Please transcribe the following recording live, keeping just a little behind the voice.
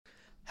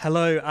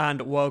Hello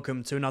and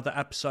welcome to another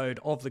episode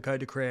of The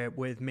Coder Career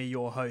with me,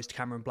 your host,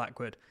 Cameron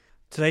Blackwood.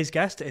 Today's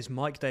guest is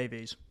Mike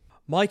Davies.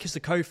 Mike is the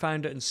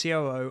co-founder and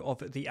COO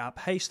of the app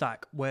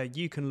Haystack, where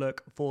you can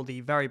look for the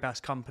very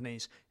best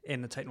companies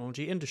in the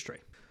technology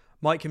industry.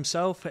 Mike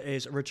himself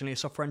is originally a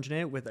software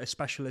engineer with a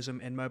specialism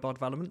in mobile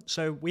development,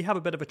 so we have a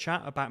bit of a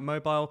chat about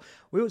mobile.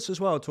 We also as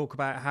well talk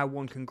about how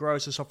one can grow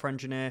as a software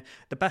engineer,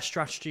 the best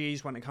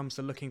strategies when it comes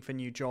to looking for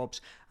new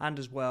jobs, and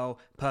as well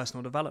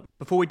personal development.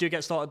 Before we do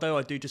get started though,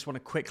 I do just want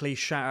to quickly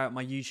shout out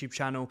my YouTube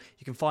channel.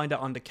 You can find it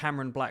under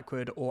Cameron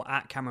Blackwood or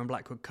at Cameron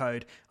Blackwood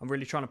Code. I'm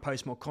really trying to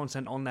post more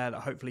content on there that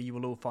hopefully you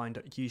will all find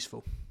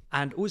useful.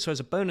 And also as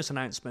a bonus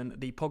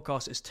announcement, the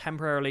podcast is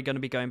temporarily going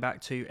to be going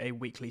back to a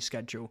weekly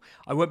schedule.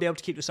 I won't be able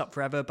to keep this up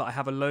forever, but I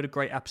have a load of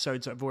great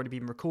episodes that have already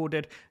been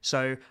recorded,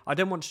 so I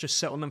don't want to just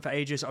sit on them for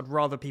ages. I'd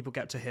rather people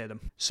get to hear them.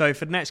 So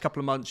for the next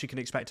couple of months, you can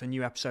expect a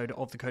new episode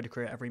of The Coder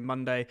Career every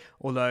Monday,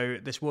 although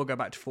this will go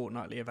back to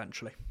fortnightly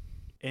eventually.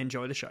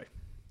 Enjoy the show.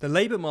 The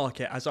labour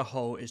market as a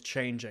whole is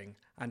changing,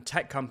 and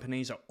tech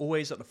companies are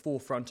always at the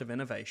forefront of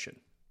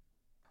innovation.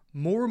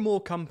 More and more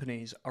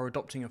companies are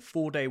adopting a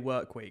 4-day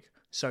work week,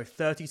 so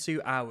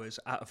 32 hours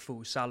at a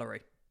full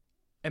salary.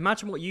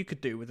 Imagine what you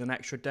could do with an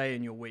extra day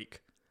in your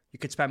week. You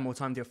could spend more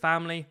time with your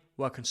family,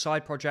 work on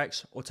side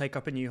projects, or take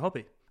up a new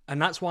hobby.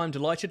 And that's why I'm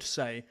delighted to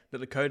say that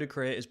the Coder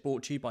Career is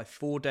brought to you by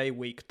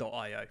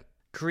 4dayweek.io.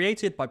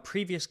 Created by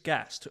previous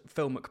guest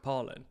Phil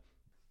McParlin,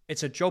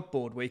 it's a job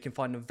board where you can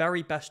find the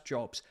very best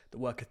jobs that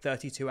work a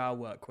 32-hour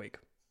work week.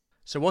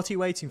 So what are you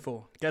waiting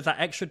for? Get that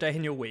extra day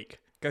in your week.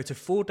 Go to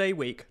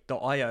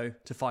 4dayweek.io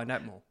to find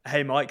out more.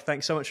 Hey Mike,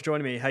 thanks so much for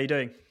joining me. How you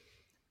doing?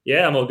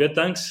 Yeah, I'm all good,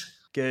 thanks.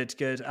 Good.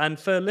 And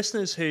for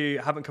listeners who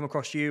haven't come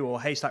across you or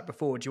Haystack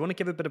before, do you want to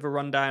give a bit of a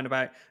rundown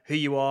about who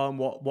you are and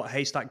what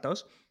Haystack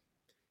does?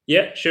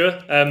 Yeah, sure.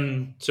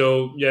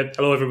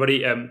 Hello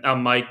everybody.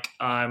 I'm Mike.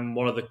 I'm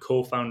one of the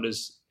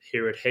co-founders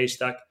here at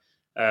Haystack.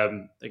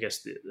 I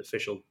guess the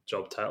official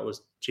job title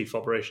is Chief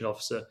Operation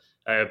Officer.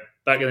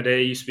 Back in the day,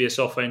 I used to be a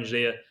software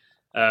engineer.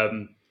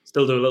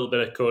 Still do a little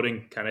bit of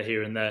coding, kind of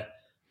here and there.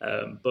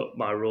 But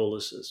my role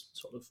has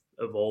sort of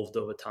evolved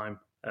over time.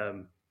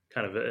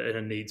 Kind of in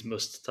a needs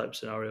must type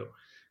scenario.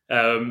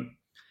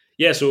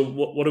 So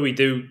what do we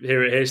do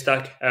here at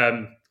Haystack?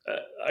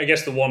 I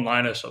guess the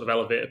one-liner sort of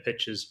elevator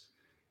pitches.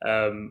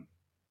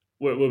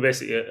 We're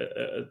basically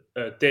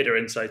a data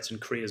insights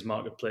and careers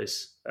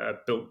marketplace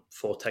built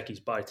for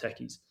techies by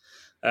techies.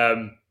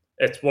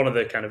 It's one of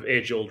the kind of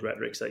age-old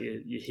rhetorics that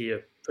you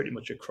hear pretty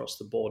much across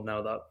the board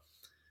now, that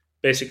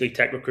basically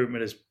tech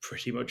recruitment is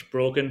pretty much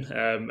broken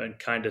and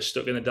kind of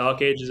stuck in the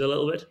dark ages a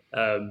little bit.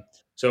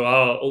 So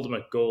our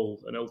ultimate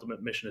goal and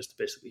ultimate mission is to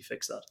basically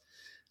fix that.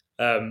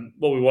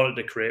 What we wanted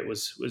to create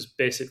was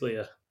basically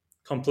a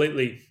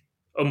completely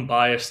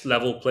unbiased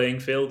level playing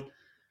field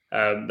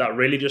that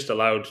really just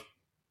allowed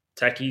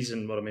techies,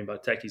 and what I mean by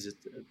techies is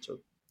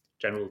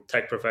general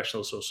tech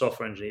professionals, so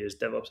software engineers,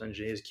 DevOps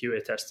engineers,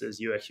 QA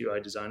testers, UX,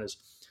 UI designers,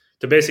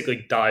 to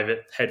basically dive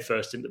it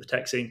headfirst into the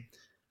tech scene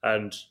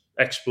and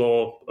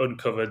explore,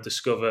 uncover,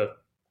 discover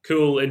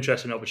cool,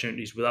 interesting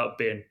opportunities without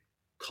being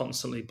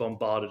constantly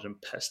bombarded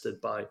and pestered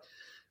by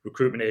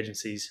recruitment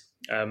agencies,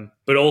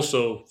 but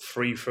also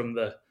free from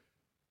the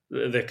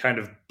kind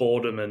of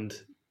boredom and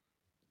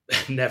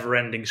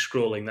never-ending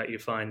scrolling that you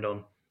find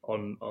on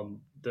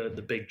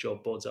the big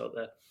job boards out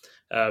there.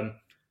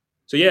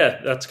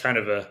 That's kind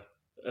of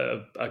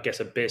I guess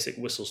a basic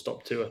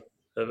whistle-stop tour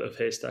of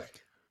Haystack.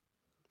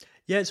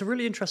 Yeah, it's a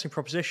really interesting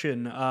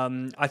proposition.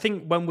 I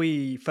think when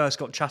we first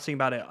got chatting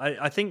about it,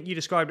 I think you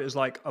described it as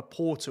like a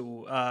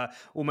portal,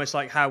 almost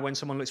like how when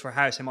someone looks for a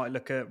house, they might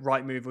look at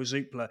Rightmove or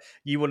Zoopla.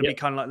 You want to be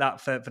kind of like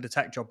that for the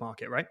tech job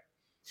market, right?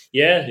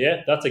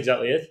 Yeah, that's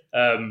exactly it.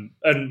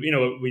 And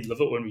we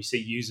love it when we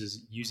see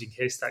users using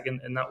Haystack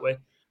in that way.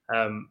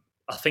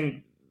 I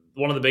think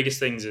one of the biggest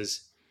things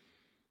is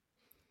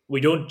we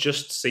don't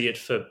just see it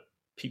for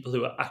people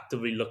who are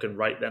actively looking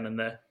right then and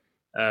there.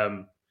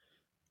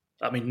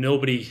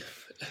 Nobody.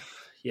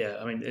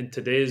 Yeah, in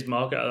today's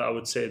market, I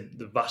would say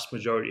the vast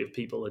majority of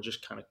people are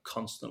just kind of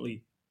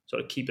constantly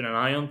sort of keeping an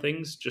eye on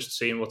things, just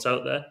seeing what's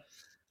out there.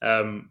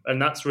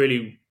 And that's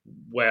really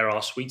where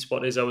our sweet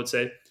spot is, I would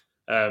say.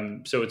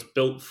 So it's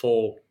built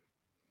for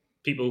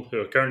people who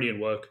are currently in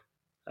work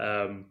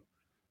and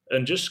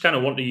just kind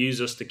of want to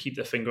use us to keep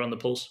their finger on the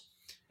pulse.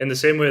 In the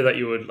same way that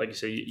you would, like you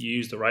say, you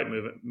use the right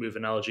move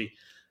analogy.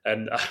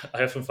 And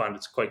I often find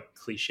it's quite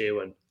cliche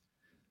when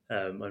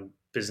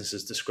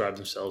businesses describe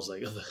themselves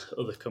like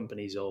other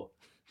companies, or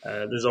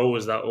there's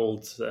always that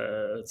old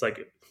it's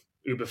like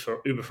Uber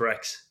for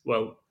X.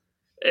 Well,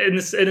 in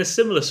a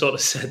similar sort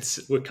of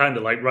sense, we're kind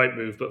of like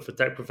Rightmove, but for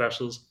tech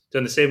professionals. So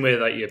in the same way that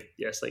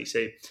like you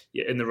say,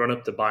 in the run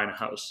up to buying a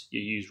house,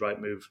 you use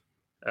Rightmove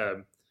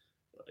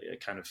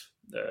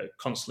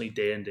constantly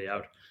day in day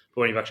out. But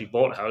when you've actually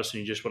bought a house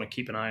and you just want to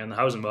keep an eye on the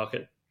housing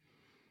market,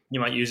 you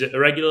might use it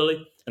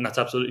irregularly, and that's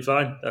absolutely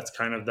fine. That's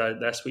kind of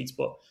their sweet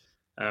spot.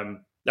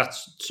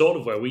 That's sort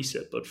of where we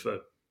sit, but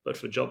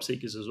for job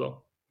seekers as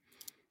well.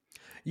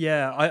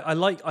 Yeah, I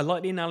like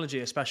the analogy,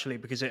 especially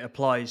because it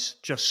applies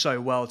just so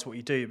well to what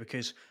you do.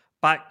 Because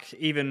back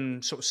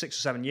even sort of 6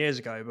 or 7 years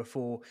ago,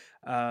 before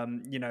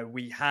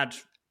we had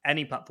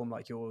any platform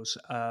like yours,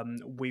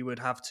 we would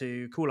have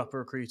to call up a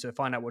recruiter,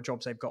 find out what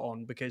jobs they've got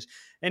on. Because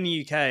in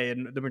the UK,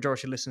 and the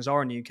majority of listeners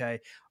are in the UK,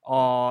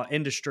 our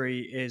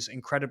industry is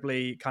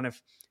incredibly kind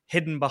of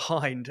hidden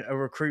behind a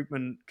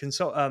recruitment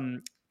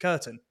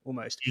curtain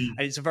almost, Mm.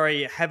 and it's a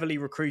very heavily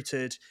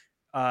recruited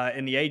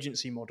in the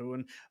agency model.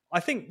 And I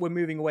think we're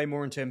moving away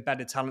more into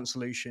embedded talent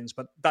solutions,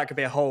 but that could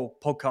be a whole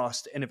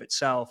podcast in of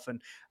itself.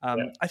 And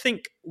Yeah. I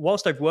think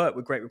whilst I've worked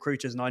with great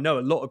recruiters, and I know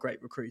a lot of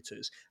great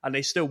recruiters, and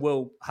they still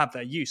will have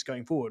their use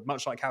going forward,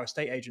 much like how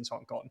estate agents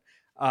aren't gone.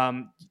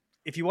 Um,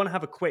 if you want to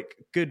have a quick,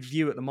 good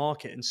view at the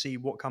market and see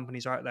what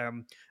companies are out there,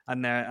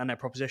 and their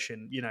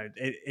proposition,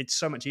 it's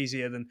so much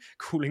easier than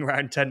calling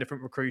around 10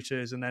 different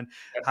recruiters and then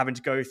having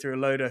to go through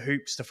a load of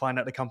hoops to find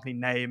out the company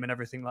name and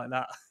everything like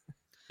that.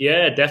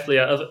 Yeah, definitely.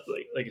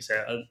 Like I say,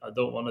 I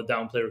don't want to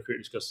downplay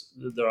recruiters because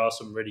there are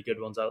some really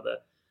good ones out there.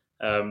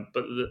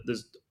 But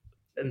there's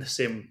in the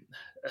same,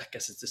 I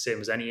guess it's the same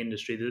as any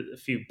industry. A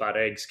few bad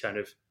eggs kind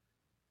of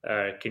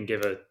can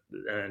give an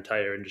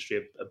entire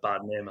industry a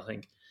bad name, I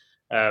think.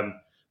 Um,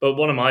 but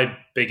one of my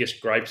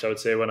biggest gripes, I would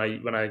say, when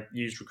I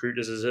used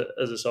recruiters as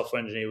a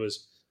software engineer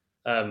was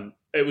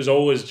it was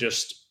always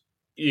just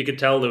you could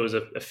tell there was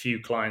a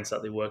few clients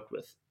that they worked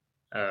with,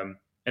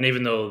 and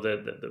even though they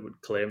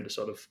would claim to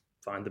sort of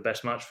find the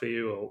best match for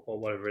you or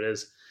whatever it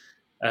is,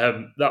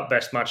 that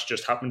best match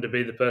just happened to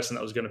be the person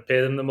that was going to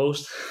pay them the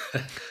most.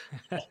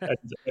 And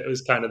it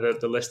was kind of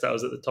the list that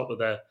was at the top of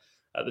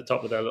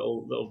their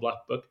little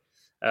black book.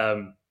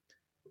 Um,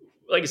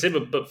 like I said,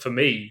 but for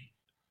me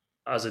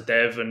as a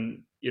dev,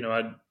 and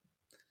I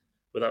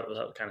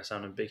without kind of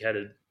sounding big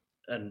headed,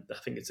 and I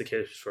think it's the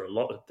case for a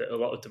lot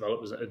of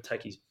developers and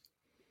techies,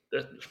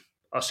 that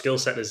our skill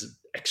set is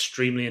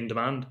extremely in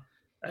demand,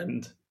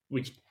 and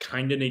we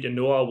kind of need to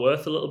know our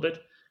worth a little bit.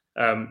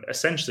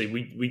 Essentially,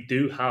 we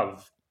do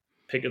have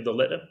pick of the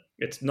litter.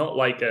 It's not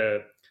like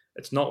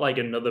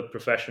another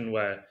profession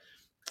where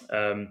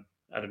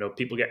I don't know,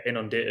 people get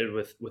inundated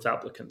with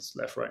applicants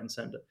left, right, and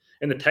center.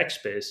 In the tech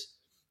space,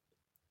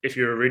 if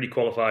you're really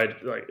qualified,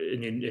 like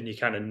and you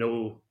kind of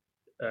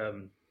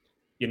um,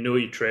 know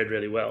your trade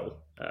really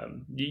well,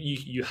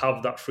 you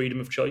have that freedom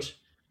of choice,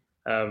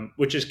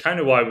 which is kind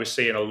of why we're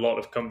seeing a lot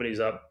of companies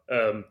that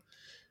are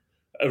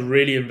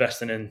really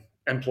investing in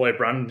employer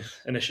brand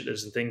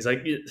initiatives and things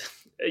like it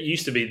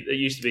used to be. It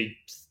used to be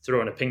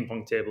throwing a ping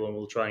pong table and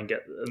we'll try and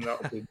get, and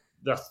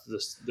that's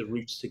the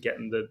routes to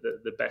getting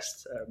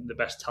the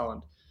best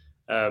talent.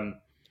 Um,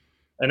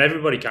 and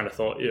everybody kind of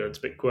thought, it's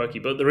a bit quirky,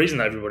 but the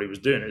reason everybody was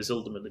doing it is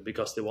ultimately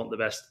because they want the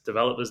best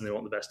developers and they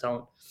want the best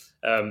talent.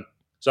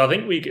 So I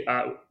think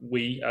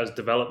we as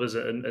developers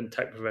and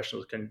tech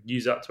professionals can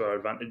use that to our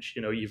advantage.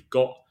 You've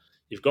got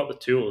the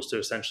tools to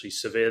essentially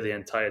survey the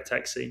entire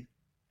tech scene,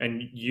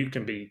 and you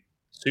can be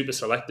super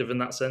selective in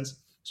that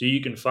sense. So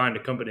you can find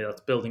a company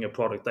that's building a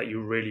product that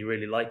you really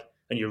really like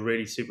and you're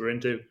really super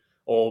into,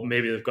 or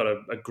maybe they've got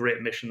a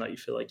great mission that you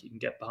feel like you can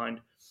get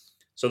behind.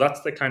 So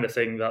that's the kind of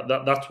thing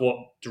that's what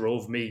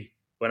drove me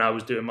when I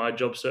was doing my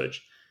job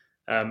search.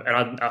 And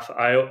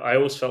I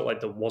always felt like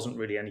there wasn't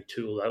really any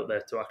tool out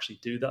there to actually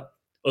do that,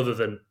 other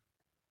than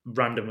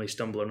randomly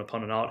stumbling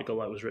upon an article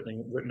that was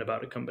written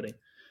about a company.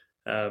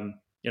 I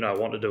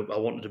wanted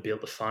to be able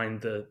to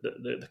find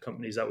the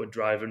companies that were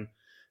driving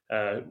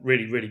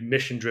really really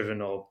mission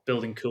driven or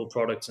building cool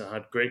products and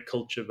had great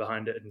culture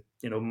behind it,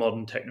 and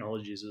modern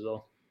technologies as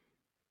well.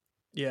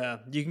 Yeah,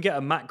 you can get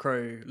a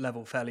macro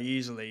level fairly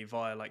easily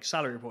via like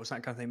salary reports,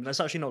 that kind of thing. But that's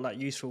actually not that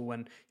useful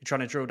when you're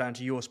trying to drill down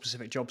to your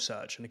specific job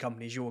search and the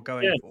companies you're Yeah,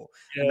 going for.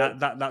 And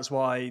yeah, that's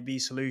why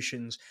these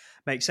solutions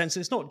make sense.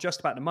 It's not just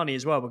about the money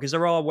as well, because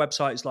there are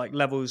websites like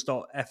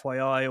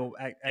levels.fyi or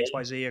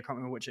XYZ, I can't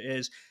remember which it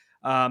is.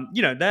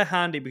 They're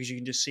handy because you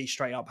can just see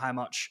straight up how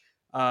much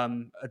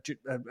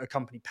a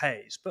company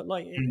pays. But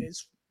like yeah.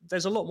 it's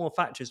there's a lot more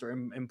factors that are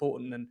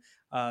important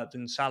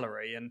than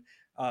salary. And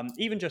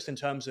even just in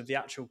terms of the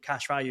actual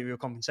cash value of your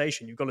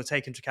compensation, you've got to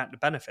take into account the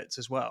benefits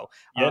as well.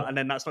 Yeah. And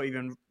then that's not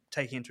even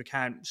taking into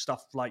account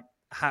stuff like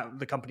how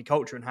the company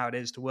culture and how it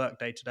is to work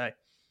day to day.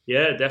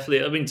 Yeah,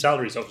 definitely. I mean,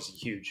 salary is obviously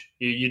huge.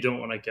 You don't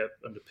want to get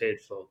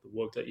underpaid for the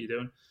work that you're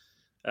doing.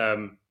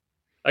 Um,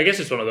 I guess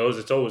it's one of those.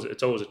 It's always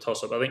a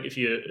toss up. I think if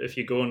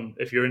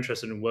you're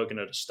interested in working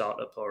at a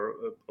startup or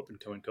a up and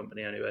coming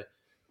company anyway,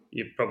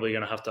 you're probably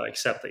going to have to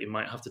accept that you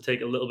might have to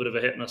take a little bit of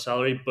a hit in a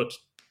salary, but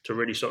to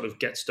really sort of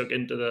get stuck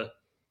into the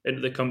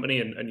company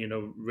and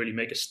really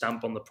make a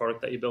stamp on the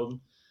product that you're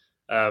building.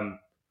 Um,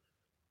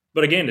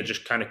 but again, it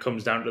just kind of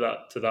comes down to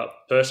that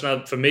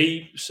person. For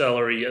me,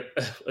 salary,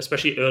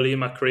 especially early in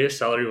my career,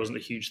 salary wasn't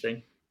a huge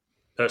thing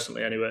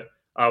personally. Anyway,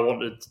 I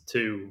wanted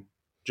to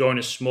join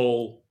a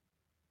small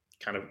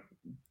kind of,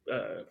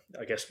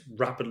 I guess,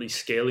 rapidly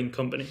scaling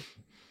company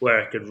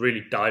where I could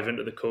really dive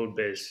into the code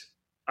base,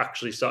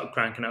 actually start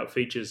cranking out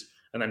features,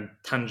 and then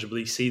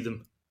tangibly see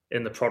them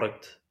in the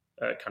product,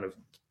 kind of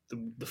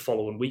the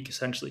following week,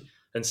 essentially.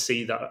 and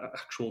see that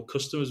actual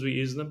customers were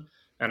using them,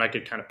 and I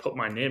could kind of put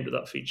my name to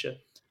that feature.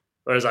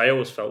 Whereas I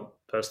always felt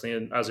personally,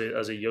 and as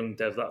a young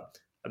dev, that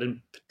I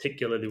didn't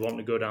particularly want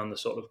to go down the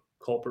sort of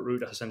corporate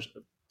route.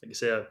 Essentially, like I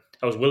say,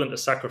 I was willing to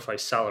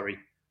sacrifice salary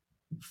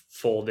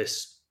for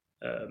this,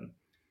 like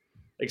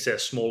I say, a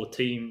smaller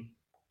team,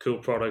 cool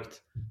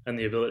product, and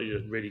the ability to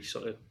really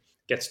sort of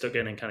get stuck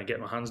in and kind of get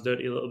my hands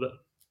dirty a little bit.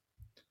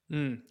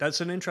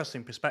 That's an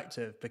interesting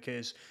perspective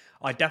because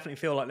I definitely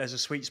feel like there's a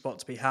sweet spot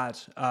to be had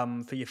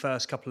for your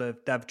first couple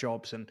of dev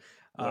jobs, and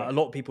a Right.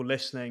 lot of people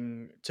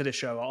listening to the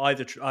show are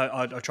either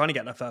are trying to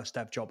get their first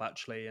dev job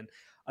actually. And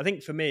I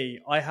think for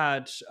me, I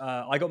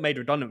got made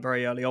redundant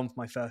very early on for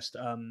my first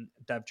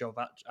dev job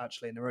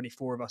actually, and there were only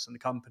four of us in the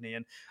company,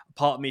 and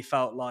part of me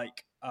felt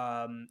like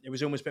it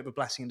was almost a bit of a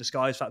blessing in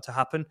disguise for that to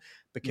happen Mm.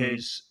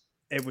 because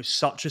it was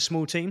such a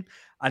small team.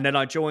 And then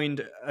I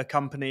joined a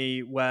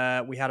company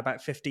where we had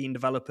about 15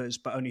 developers,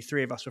 but only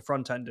three of us were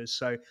front enders.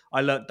 So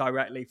I learnt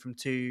directly from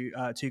two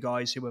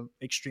guys who were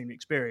extremely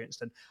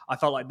experienced. And I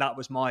felt like that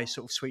was my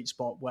sort of sweet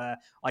spot where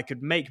I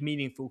could make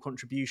meaningful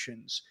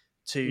contributions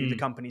to the Mm.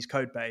 company's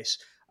code base.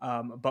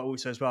 But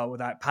also as well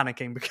without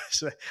panicking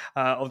because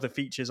of the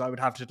features I would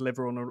have to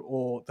deliver on,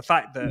 or the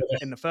fact that Yeah,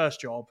 in the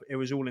first job it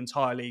was all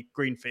entirely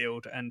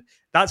greenfield, and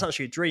that's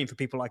actually a dream for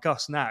people like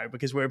us now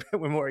because we're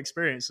more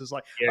experienced. It's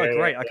like, oh yeah,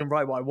 great, I can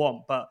write what I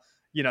want. But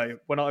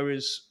when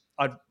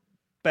I'd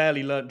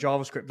barely learnt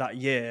JavaScript that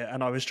year,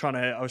 and I was trying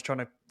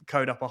to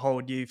code up a whole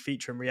new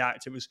feature in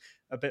React. It was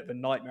a bit of a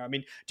nightmare. I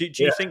mean, do you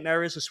yeah. think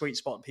there is a sweet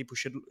spot people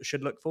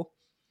should look for?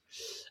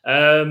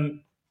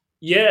 Um,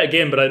 yeah,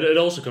 again, but it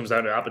also comes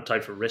down to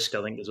appetite for risk,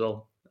 I think, as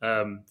well.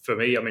 For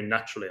me, I mean,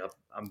 naturally,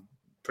 I'm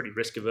pretty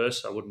risk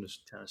averse. I wouldn't have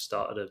kind of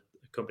started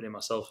a company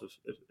myself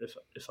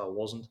if I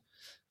wasn't.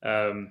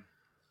 Um,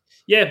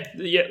 yeah.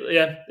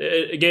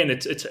 Again,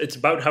 it's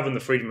about having the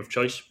freedom of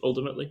choice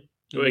ultimately.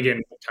 Mm, Again,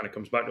 it kind of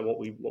comes back to what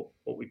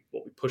we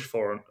push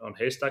for on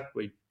Haystack.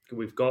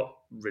 We've got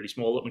really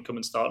small up and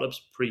coming startups,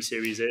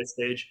 pre-Series A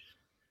stage,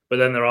 but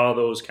then there are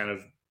those kind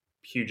of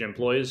huge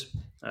employers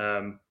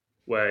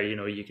where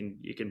you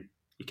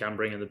can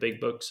bring in the big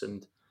bucks,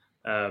 and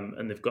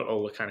they've got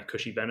all the kind of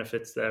cushy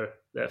benefits there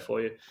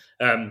for you.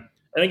 And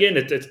again,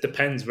 it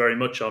depends very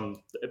much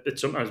on. It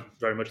sometimes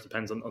very much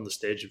depends on the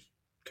stage of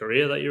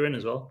career that you're in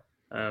as well.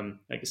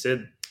 Like I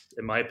said,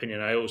 in my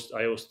opinion, I always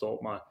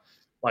thought my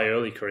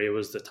early career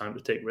was the time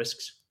to take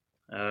risks,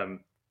 and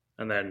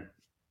then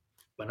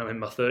when I'm in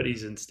my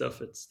 30s and stuff,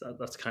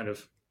 that's kind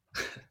of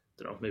I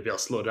don't know. Maybe I'll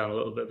slow down a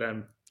little bit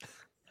then.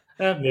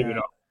 Maybe yeah.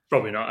 not.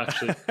 Probably not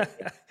actually.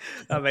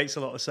 That makes a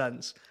lot of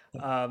sense.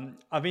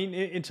 I mean,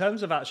 in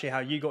terms of actually how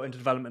you got into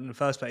development in the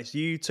first place,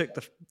 you took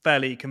the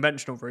fairly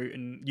conventional route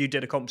and you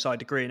did a comp sci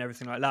degree and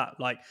everything like that.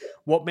 Like,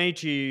 what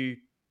made you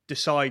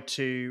decide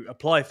to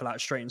apply for that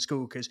straight in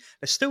school? Because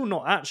there's still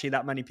not actually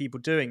that many people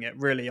doing it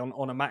really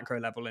on a macro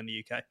level in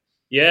the UK.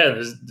 Yeah,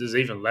 there's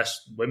even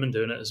less women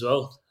doing it as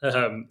well. I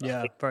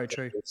Yeah, think very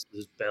true.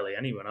 there's barely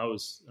any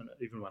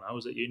even when I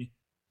was at uni.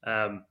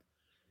 Um,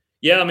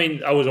 yeah, I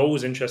mean, I was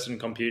always interested in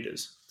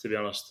computers, to be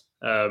honest.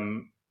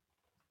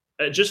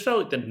 It just felt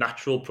like the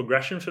natural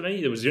progression for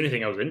me. It was the only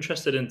thing I was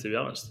interested in, to be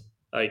honest.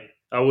 Like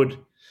I would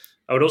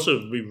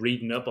also be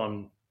reading up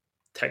on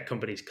tech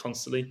companies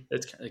constantly.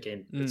 It's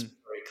Mm,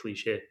 very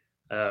cliche,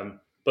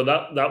 but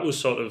that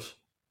was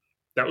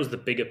the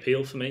big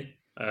appeal for me.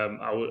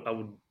 I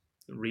would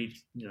read,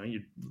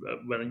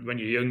 when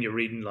you're young, you're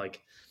reading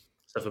like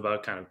stuff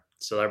about kind of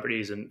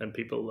celebrities and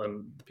people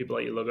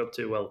that you look up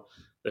to. Well,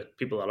 the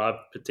people that I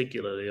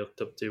particularly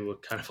looked up to were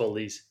kind of all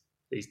these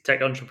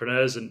tech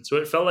entrepreneurs, and so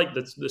it felt like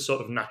the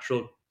sort of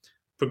natural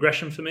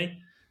progression for me.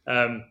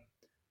 Um,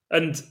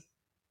 and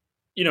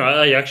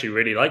I actually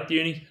really liked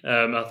uni.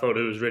 I thought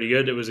it was really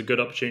good. It was a good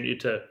opportunity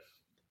to.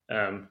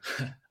 I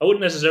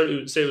wouldn't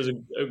necessarily say it was a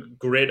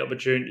great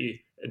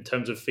opportunity in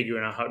terms of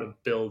figuring out how to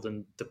build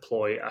and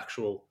deploy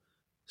actual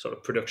sort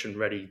of production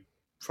ready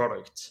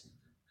products.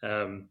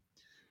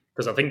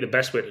 Because I think the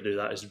best way to do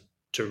that is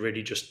to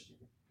really just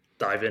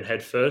dive in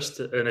head first.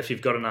 And if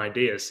you've got an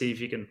idea, see if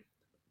you can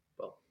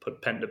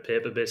put pen to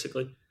paper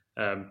basically.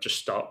 Just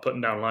start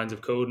putting down lines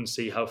of code and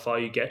see how far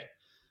you get.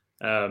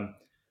 Um,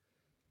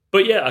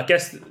 but yeah, I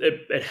guess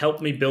it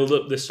helped me build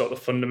up this sort of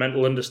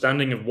fundamental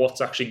understanding of what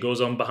actually goes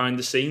on behind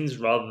the scenes,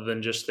 rather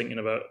than just thinking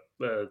about,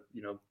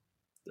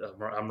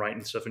 I'm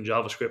writing stuff in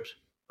JavaScript,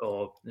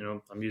 or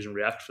I'm using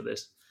React for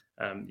this.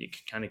 You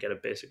can kind of get a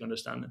basic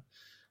understanding.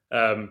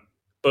 Um,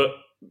 but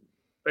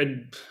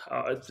in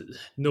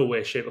no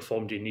way, shape, or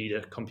form do you need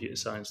a computer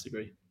science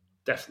degree.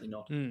 Definitely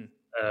not. mm.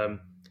 Um,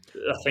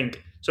 I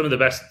think some of the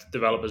best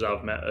developers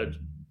I've met are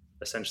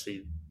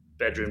essentially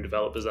bedroom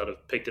developers that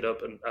have picked it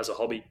up and as a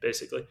hobby,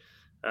 basically.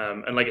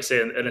 And like I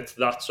say, and it's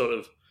that sort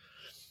of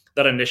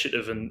that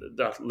initiative and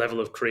that level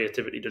of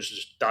creativity to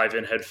just dive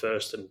in head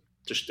first, and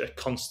just a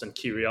constant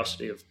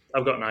curiosity of,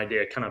 I've got an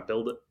idea, can I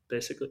build it?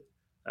 Basically,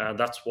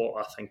 that's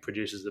what I think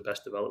produces the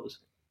best developers.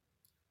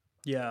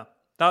 Yeah,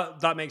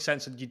 that makes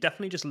sense, and you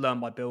definitely just learn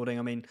by building.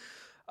 I mean,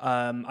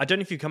 I don't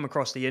know if you come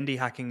across the indie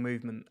hacking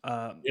movement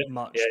Yeah, yeah,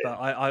 much, but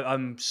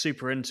I'm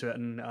super into it,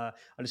 and I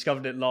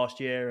discovered it last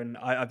year, and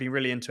I've been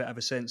really into it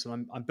ever since.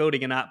 And I'm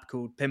building an app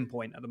called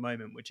Pinpoint at the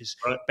moment, which is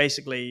right.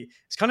 basically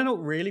it's kind of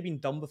not really been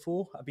done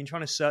before. I've been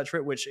trying to search for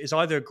it, which is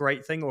either a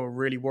great thing or a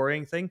really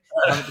worrying thing.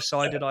 I haven't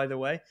decided either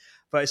way,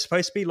 but it's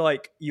supposed to be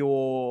like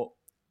your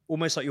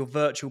almost like your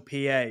virtual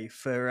PA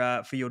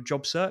for your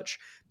job search,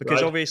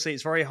 because Right. obviously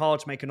it's very hard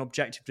to make an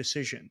objective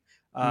decision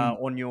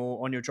Mm, on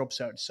your job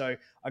search. So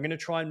I'm going to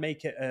try and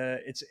make it.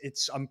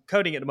 It's I'm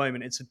coding at the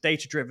moment. It's a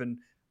data driven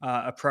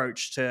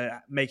approach to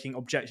making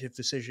objective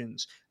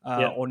decisions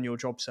yeah. on your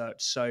job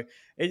search. So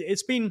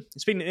it's been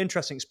an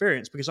interesting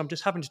experience because I'm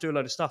just having to do a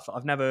load of stuff that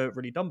I've never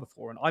really done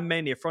before. And I'm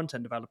mainly a front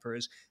end developer,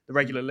 as the Mm,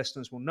 regular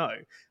listeners will know.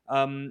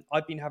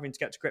 I've been having to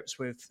get to grips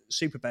with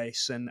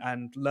Superbase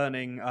and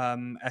learning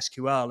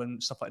SQL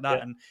and stuff like yeah.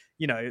 that.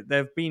 And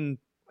there have been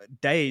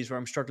days where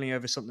I'm struggling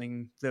over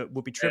something that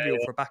would be trivial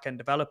Yeah. for a back end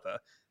developer,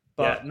 Yeah.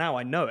 but now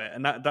I know it,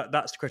 and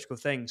that's the critical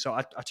thing. So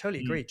I totally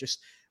Mm, agree.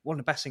 Just one of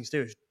the best things to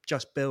do is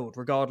just build,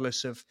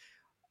 regardless of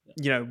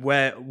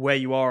where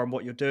you are and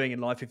what you're doing in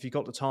life. If you've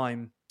got the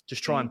time,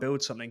 just try and mm,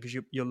 build something because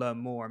you'll learn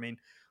more. I mean,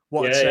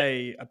 what I'd yeah. Yeah.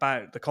 say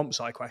about the comp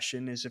sci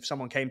question is if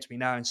someone came to me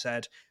now and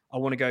said, I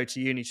want to go to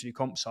uni to do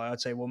comp sci,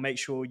 I'd say, well, make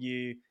sure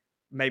you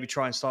maybe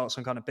try and start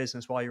some kind of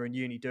business while you're in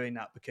uni doing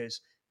that,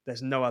 because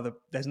there's no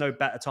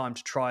better time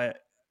to try it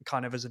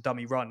kind of as a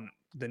dummy run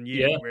than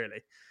uni, Yeah.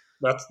 really.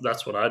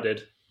 That's what I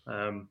did.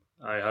 I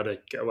had a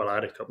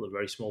couple of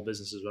very small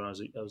businesses when I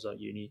was at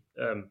uni.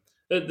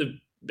 They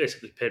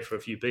basically paid for a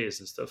few beers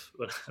and stuff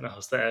when I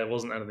was there. It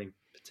wasn't anything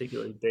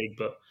particularly big,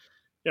 but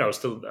I was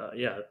still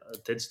I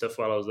did stuff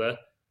while I was there.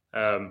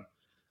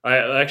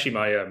 I actually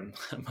my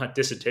my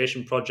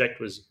dissertation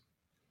project was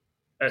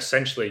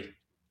essentially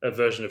a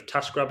version of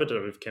TaskRabbit. I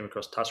don't know if you came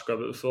across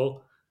TaskRabbit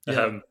before.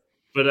 Yeah.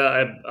 But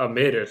I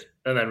made it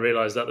and then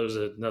realized that there was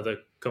another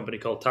company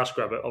called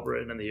TaskRabbit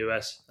operating in the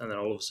US, and then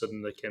all of a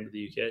sudden they came to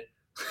the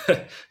UK.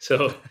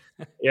 So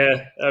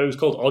yeah, it was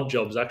called Odd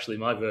Jobs, actually,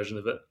 my version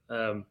of it.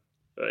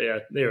 But yeah,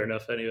 near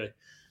enough anyway.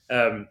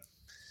 Um,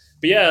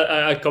 but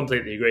yeah, I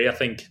completely agree. I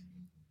think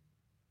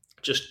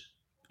just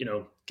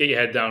get your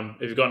head down.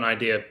 If you've got an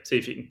idea, see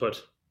if you can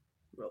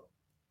well,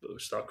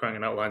 start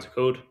cranking out lines of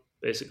code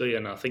basically,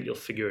 and I think you'll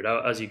figure it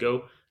out as you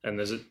go. And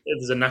if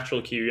there's a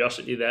natural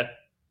curiosity there,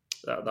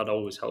 that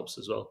always helps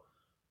as well.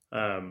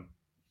 Um,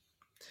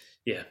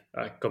 yeah,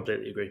 I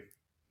completely agree.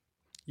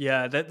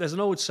 Yeah, there's an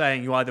old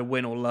saying: you either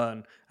win or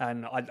learn.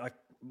 And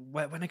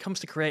when it comes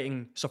to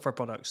creating software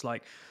products,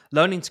 like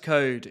learning to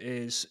code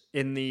is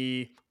in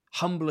the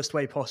humblest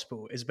way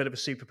possible is a bit of a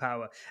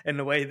superpower in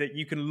the way that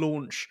you can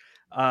launch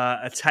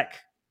a tech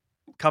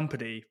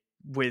company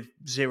with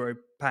 £0,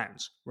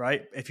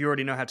 right? If you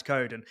already know how to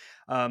code. And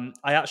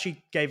I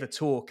actually gave a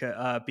talk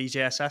at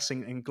BJSS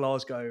in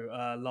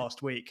Glasgow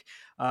last week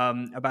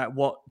about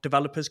what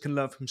developers can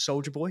learn from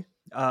Soldier Boy,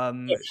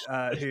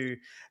 who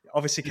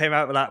obviously came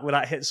out with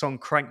that hit song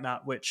 "Crank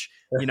That," which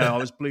I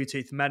was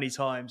Bluetooth many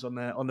times on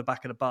the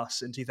back of the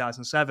bus in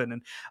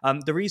 2007.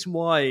 And the reason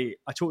why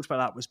I talked about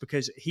that was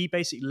because he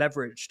basically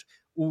leveraged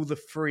all the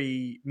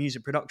free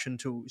music production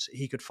tools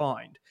he could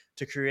find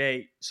to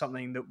create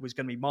something that was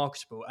going to be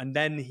marketable. And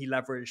then he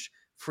leveraged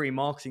free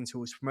marketing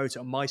tools to promote it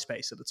on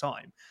MySpace at the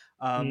time.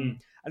 Mm,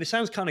 And it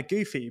sounds kind of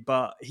goofy,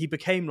 but he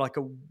became like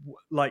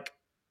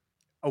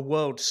a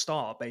world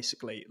star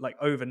basically, like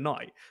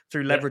overnight,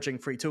 through yeah,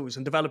 leveraging free tools.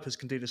 And developers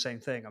can do the same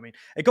thing. I mean,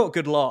 it got a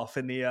good laugh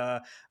in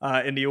the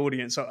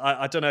audience. So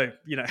I don't know,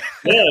 yeah.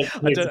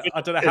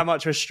 I don't know how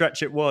much of a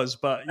stretch it was,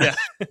 but yeah.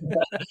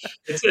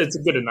 It's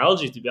a good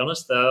analogy, to be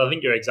honest. I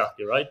think you're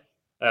exactly right.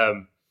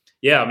 Um,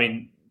 yeah, I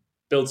mean,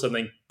 build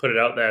something, put it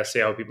out there, see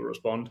how people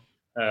respond.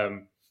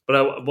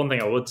 But one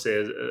thing I would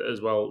say as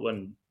well,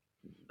 when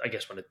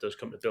it does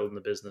come to building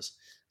the business,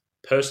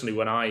 personally,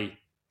 when I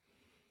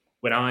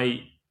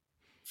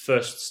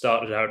first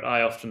started out,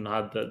 I often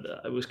had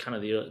that it was kind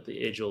of the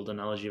age old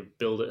analogy of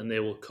build it and they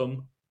will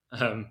come.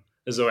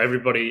 As though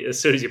everybody, as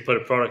soon as you put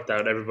a product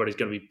out, everybody's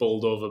going to be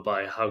bowled over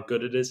by how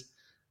good it is.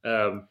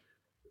 Um,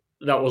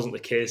 that wasn't the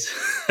case.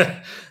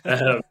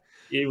 um,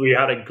 we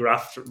had to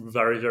graft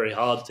very, very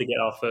hard to get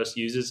our first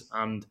users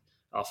and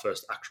our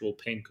first actual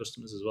paying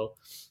customers as well.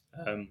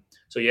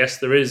 So yes,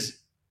 there is.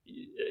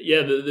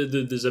 Yeah,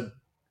 there's a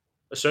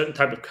certain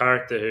type of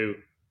character who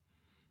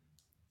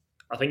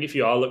I think if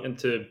you are looking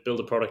to build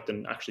a product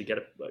and actually get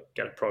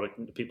a product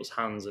into people's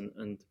hands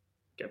and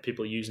get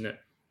people using it,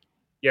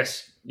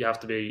 yes, you have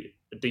to be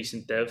a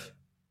decent dev,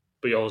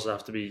 but you also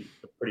have to be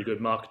a pretty good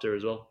marketer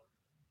as well,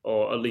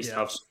 or at least Yeah.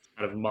 have some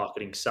kind of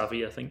marketing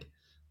savvy. I think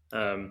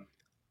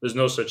there's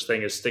no such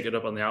thing as stick it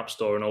up on the app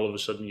store and all of a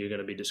sudden you're going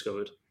to be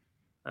discovered.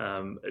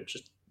 It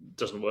just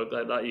doesn't work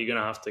like that. You're going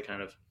to have to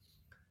kind of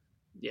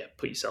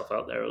put yourself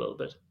out there a little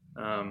bit.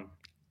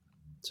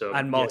 So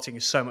And yeah, marketing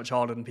is so much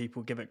harder than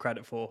people give it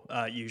credit for,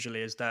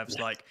 usually as devs.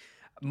 Like,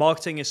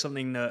 marketing is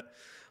something that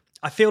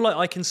I feel like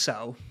I can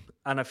sell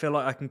and I feel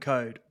like I can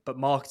code, but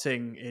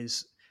marketing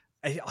is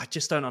I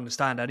just don't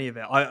understand any of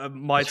it.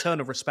 My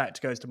eternal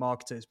respect goes to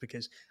marketers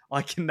because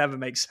I can never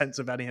make sense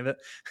of any of it.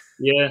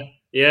 Yeah,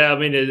 yeah. I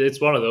mean,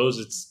 it's one of those.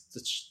 It's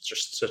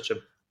just such a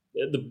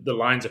the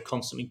lines are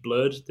constantly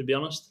blurred. To be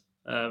honest,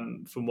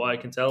 from what I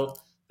can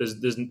tell,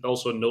 there's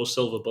also no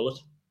silver bullet.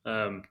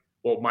 Um,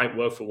 what might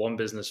work for one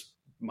business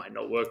might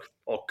not work,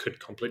 or could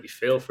completely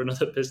fail for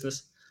another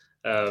business.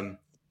 Um,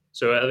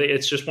 so I think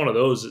it's just one of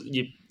those.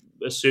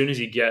 As soon as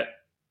you get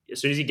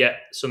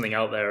something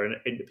out there and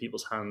into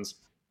people's hands,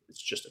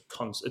 it's just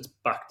it's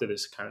back to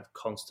this kind of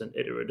constant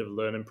iterative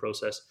learning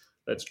process.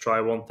 Let's try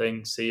one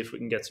thing, see if we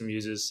can get some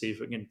users, see if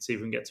we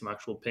can get some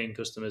actual paying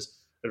customers.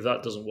 If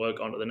that doesn't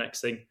work, on to the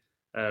next thing.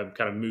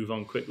 Kind of move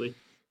on quickly,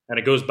 and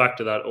it goes back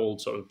to that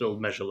old sort of build,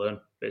 measure, learn.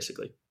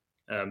 Basically,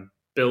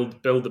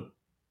 build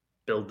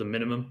the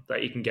minimum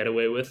that you can get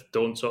away with.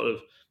 Don't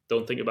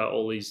think about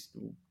all these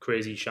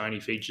crazy shiny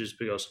features,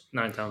 because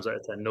 9 times out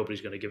of 10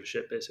 nobody's going to give a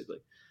shit. Basically,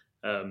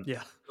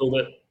 Yeah. build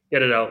it,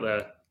 get it out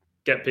there,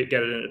 get it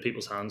into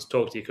people's hands,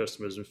 talk to your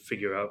customers, and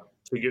figure out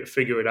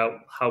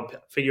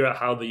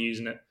how they're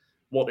using it,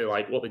 what they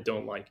like, what they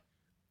don't like,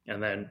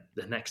 and then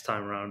the next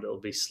time around it'll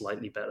be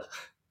slightly better.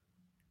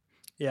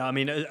 Yeah, I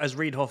mean, as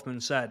Reid Hoffman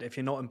said, if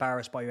you're not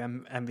embarrassed by your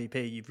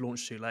MVP, you've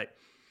launched too late.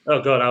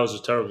 Oh god, ours was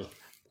terrible.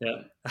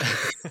 Yeah.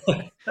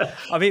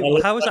 I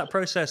mean, how was that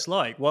process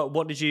like?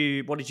 What did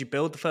you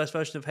build the first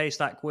version of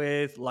Haystack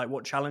with? Like,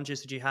 what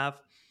challenges did you have?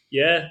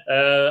 Yeah,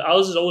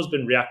 ours has always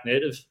been React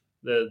Native.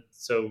 The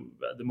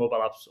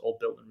mobile app's all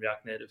built in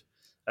React Native.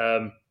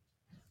 Um,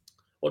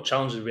 what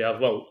challenges we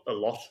have? Well, a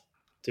lot,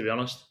 to be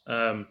honest.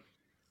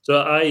 So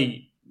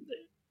I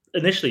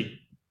initially,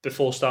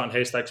 before starting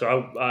Haystack,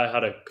 so I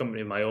had a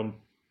company of my own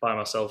by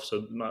myself.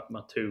 So my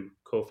two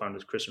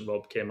co-founders, Chris and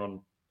Rob, came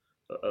on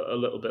a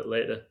little bit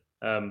later.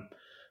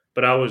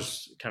 But I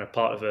was kind of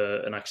part of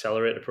an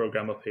accelerator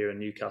program up here in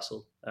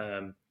Newcastle.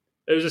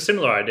 It was a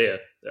similar idea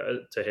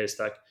to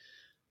Haystack,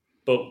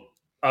 but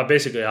I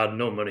basically had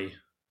no money,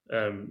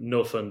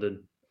 no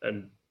funding,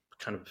 and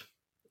kind of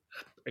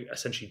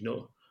essentially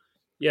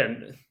yeah,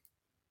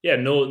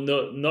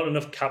 not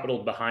enough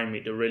capital behind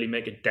me to really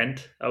make a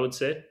dent, I would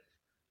say.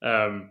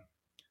 Um,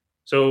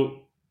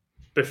 so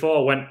before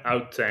I went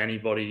out to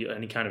anybody,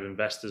 any kind of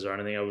investors or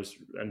anything,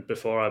 and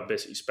before I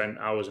basically spent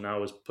hours and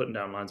hours putting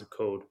down lines of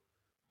code,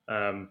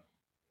 um,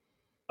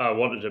 I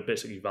wanted to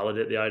basically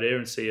validate the idea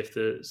and see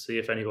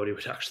if anybody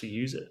would actually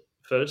use it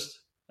first.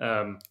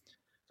 So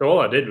all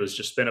I did was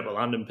just spin up a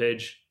landing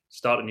page,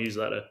 start a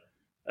newsletter,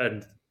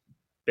 and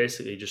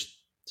basically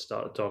just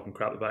started talking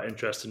crap about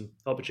interest and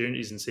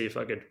opportunities, and see if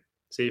I could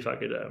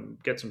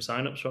get some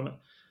signups from it.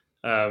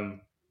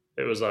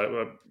 It was like,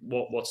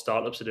 well, what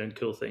startups are doing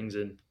cool things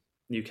in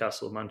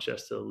Newcastle,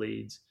 Manchester,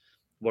 Leeds?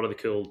 What are the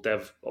cool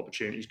dev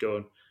opportunities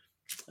going?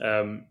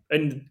 And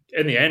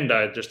in the end,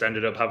 I just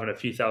ended up having a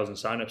few thousand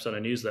signups on a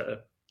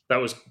newsletter that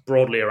was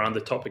broadly around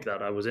the topic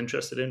that I was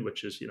interested in,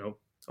 which is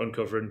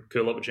uncovering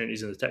cool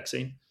opportunities in the tech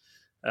scene.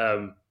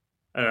 And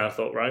I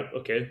thought, right,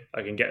 okay,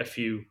 I can get a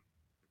few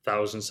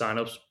thousand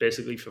signups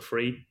basically for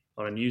free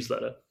on a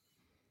newsletter.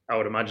 I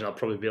would imagine I'll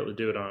probably be able to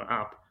do it on an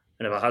app.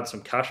 And if I had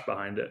some cash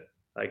behind it,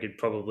 I could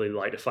probably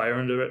light a fire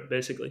under it,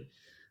 basically.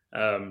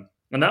 And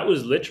that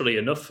was literally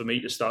enough for me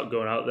to start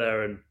going out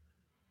there and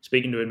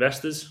speaking to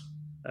investors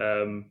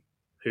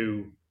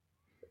who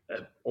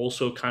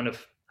also kind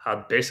of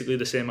had basically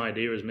the same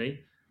idea as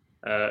me.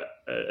 To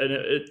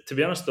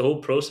be honest, the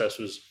whole process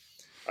was,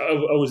 I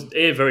was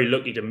very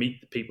lucky to meet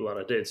the people that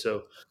I did.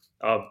 So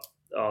our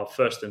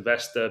first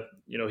investor,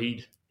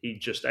 he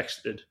just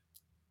exited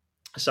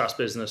a SaaS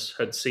business,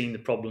 had seen the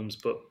problems,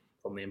 but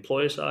from the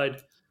employer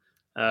side.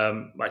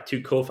 My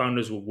two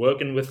co-founders were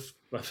working with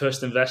my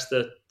first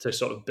investor to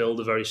sort of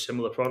build a very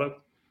similar product.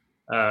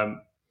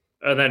 And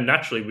then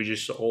naturally, we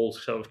just all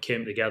sort of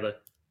came together.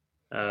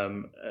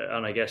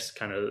 And I guess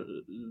kind of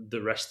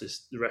the rest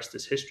is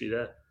history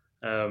there.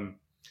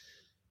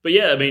 But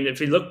yeah, I mean,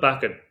 if you look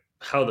back at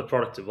how the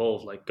product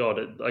evolved, like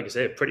I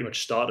say, it pretty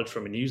much started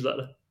from a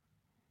newsletter,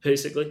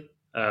 basically.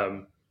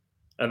 And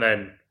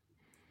then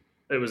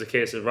it was a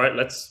case of, right,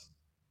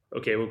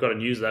 we've got a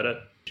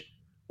newsletter.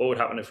 What would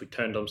happen if we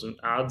turned on some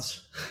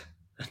ads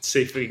and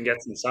see if we can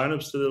get some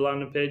signups to the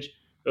landing page?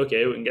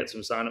 Okay, we can get some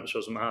signups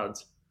for some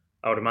ads.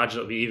 I would imagine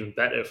it'll be even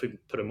better if we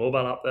put a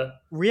mobile app there.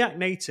 React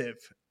Native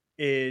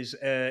is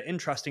an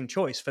interesting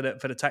choice for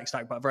the tech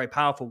stack, but a very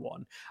powerful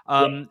one.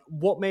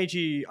 What made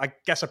you? I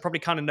guess I probably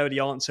kind of know the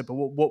answer, but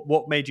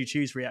what made you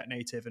choose React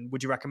Native, and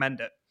would you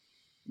recommend it?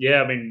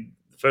 Yeah, I mean,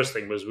 the first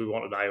thing was we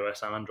wanted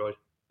iOS and Android,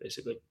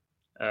 basically.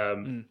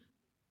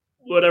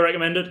 Would I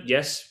recommend it?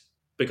 Yes,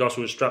 because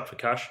we were strapped for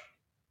cash.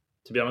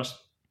 To be honest,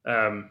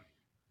 I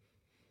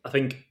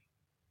think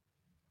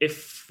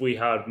if we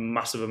had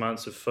massive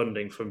amounts of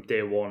funding from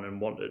day one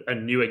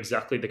and knew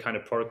exactly the kind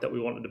of product that we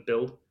wanted to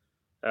build,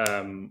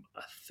 I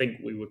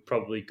think we would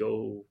probably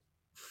go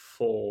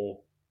we'd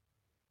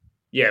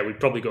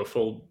probably go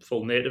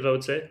full native, I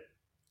would say.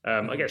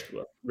 I guess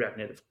React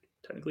Native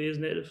technically is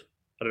native.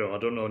 I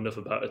don't know enough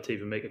about it to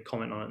even make a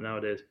comment on it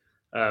nowadays.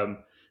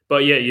 But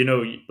but yeah,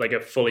 like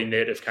a fully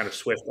native kind of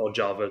Swift or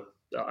Java,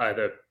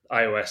 either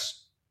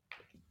iOS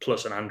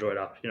plus an Android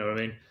app. You know what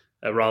I mean?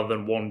 Rather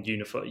than one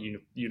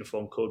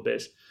uniform code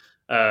base.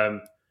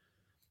 Um,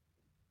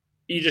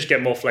 you just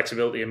get more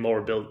flexibility and more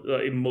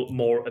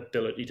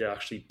ability to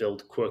actually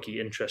build quirky,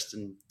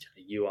 interesting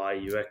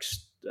UI,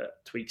 UX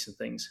tweaks and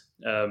things.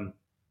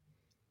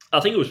 I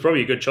think it was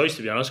probably a good choice,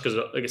 to be honest, because,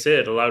 like I said,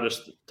 it allowed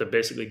us to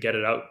basically get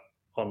it out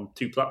on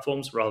two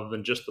platforms rather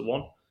than just the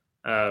one.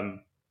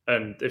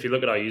 And if you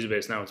look at our user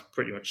base now, it's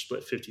pretty much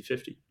split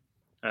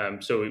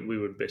 50-50. So we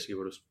would have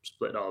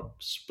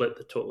split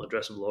the total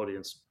addressable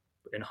audience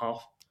in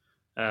half.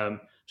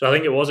 So I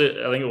think it was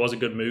a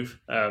good move.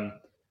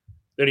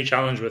 The only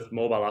challenge with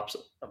mobile apps,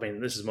 I mean,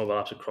 this is mobile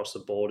apps across the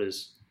board,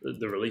 is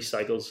the release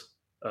cycles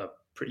are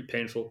pretty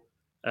painful.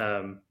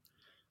 And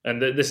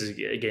this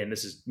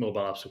is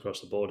mobile apps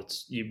across the board.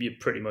 It's you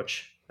pretty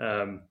much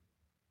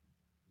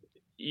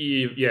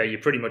you're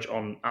pretty much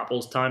on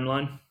Apple's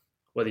timeline,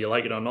 whether you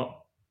like it or not.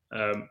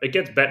 It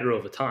gets better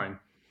over time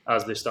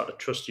as they start to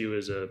trust you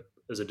as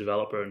a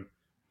developer and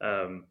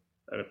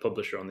a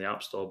publisher on the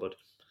App Store. But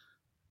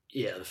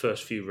yeah, the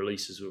first few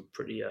releases were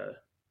pretty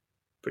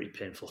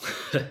painful.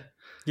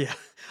 Yeah,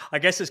 I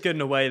guess it's good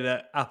in a way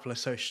that Apple is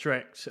so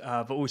strict,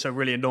 but also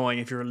really annoying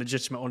if you're a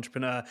legitimate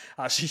entrepreneur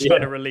actually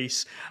trying Yeah, to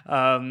release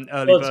early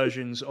well,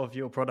 versions of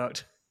your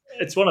product.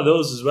 it's one of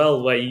those as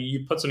well where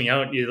you put something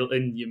out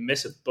and you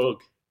miss a bug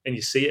and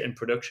you see it in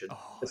production.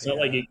 Oh, It's not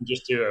like yeah. you can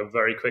just do a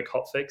very quick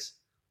hot fix.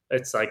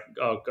 It's like,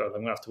 oh god,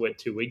 I'm gonna have to wait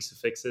 2 weeks to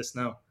fix this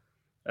now.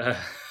 Uh,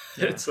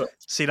 Yeah. it's like,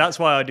 See, that's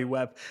why I do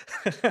web.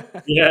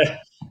 yeah,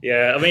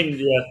 yeah. I mean,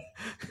 yeah.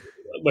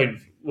 I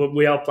mean,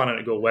 we are planning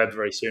to go web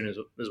very soon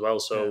as well, Yeah.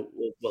 so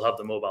we'll have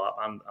the mobile app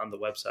and the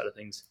website of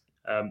things.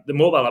 The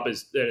mobile app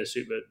is in a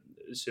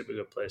super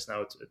good place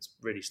now. It's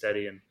really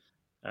steady and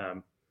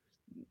um,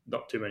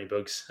 not too many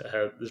bugs.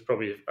 There's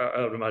probably,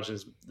 I would imagine,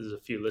 there's a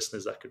few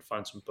listeners that could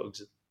find some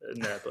bugs in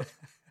there, but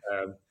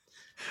um,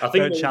 I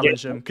think Don't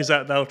challenge them because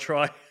they'll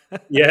try.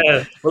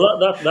 yeah. Well,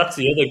 that's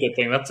the other good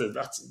thing.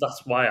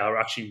 That's why I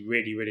actually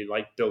really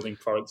like building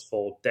products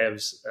for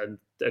devs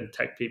and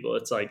tech people.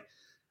 It's like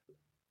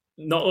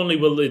not only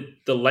will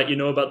they'll let you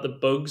know about the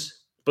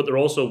bugs, but they're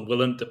also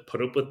willing to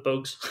put up with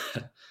bugs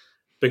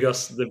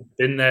because they've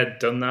been there,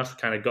 done that,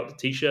 kind of got the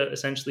t-shirt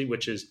essentially,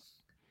 which is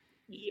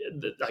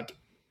like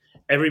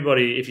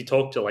everybody. If you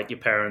talk to like your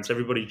parents,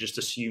 everybody just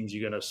assumes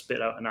you're going to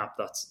spit out an app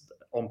that's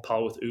on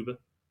par with Uber,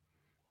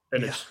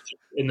 and Yeah. it's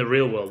in the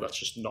real world that's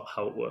just not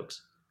how it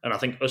works. And I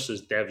think us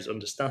as devs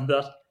understand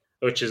that,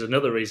 which is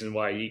another reason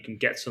why you can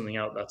get something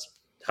out that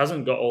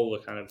hasn't got all the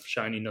kind of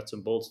shiny nuts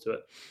and bolts to it,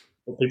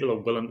 but people are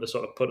willing to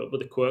sort of put up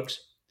with the quirks.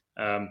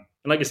 And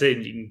like I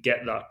said, you can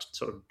get that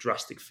sort of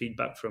drastic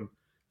feedback from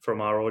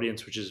our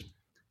audience, which is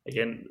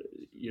again,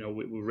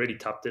 we're really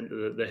tapped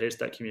into the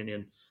Haystack community,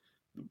 and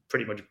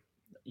pretty much,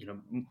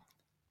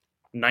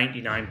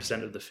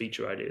 99% of the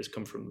feature ideas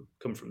come from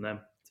them.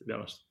 To be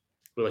honest,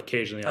 we'll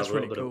occasionally have That's a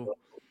little really bit of cool.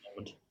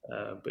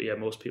 moment, but yeah,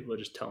 most people are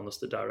just telling us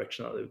the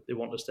direction that they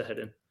want us to head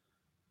in.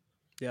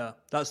 Yeah,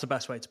 that's the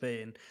best way to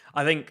be. And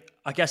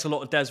I guess a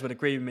lot of devs would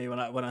agree with me when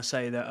I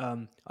say that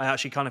I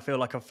actually kind of feel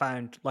like I've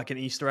found like an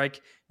Easter egg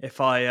if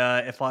I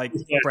Yeah,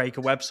 break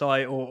a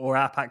website or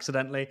app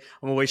accidentally.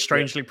 I'm always yeah,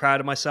 strangely proud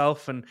of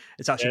myself, and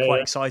it's actually yeah, quite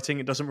yeah. exciting.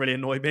 It doesn't really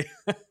annoy me.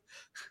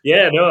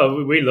 Yeah,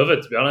 no, we love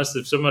it. To be honest,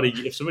 if somebody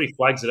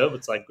flags it up,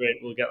 it's like great,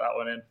 we'll get that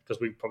one in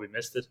because we probably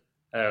missed it.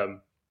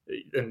 Um,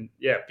 and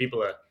yeah,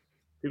 people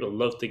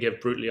love to give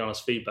brutally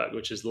honest feedback,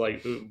 which is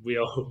like we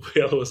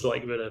always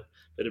like a bit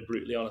of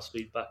brutally honest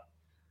feedback.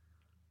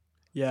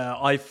 Yeah,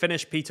 I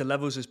finished Peter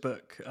Levels'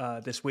 book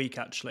this week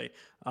actually,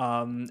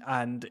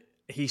 and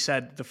he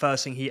said the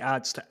first thing he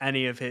adds to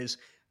any of his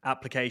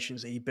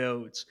applications that he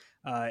builds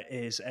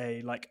is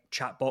a like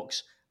chat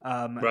box.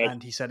 Right?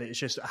 And he said it's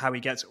just how he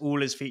gets all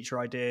his feature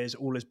ideas,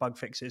 all his bug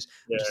fixes,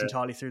 are just Yeah,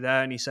 entirely through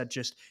there. And he said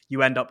just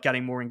you end up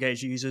getting more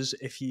engaged users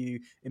if you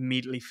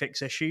immediately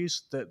fix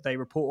issues that they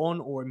report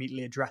on or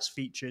immediately address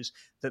features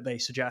that they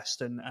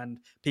suggest, and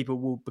people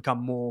will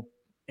become more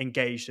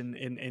engaged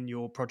in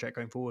your project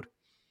going forward.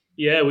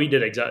 yeah, we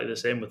did exactly the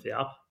same with the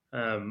app,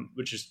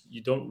 which is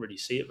you don't really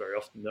see it very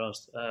often, to be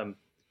honest.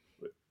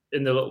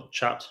 In the little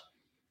chat,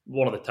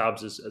 one of the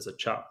tabs is a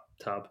chat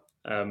tab,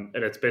 and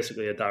it's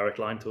basically a direct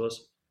line to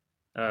us.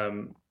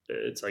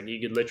 It's like you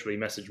could literally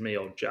message me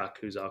or Jack,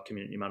 who's our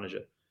community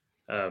manager,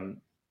 um,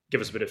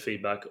 give us a bit of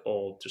feedback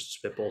or just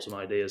spitball some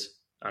ideas,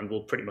 and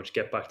we'll pretty much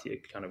get back to you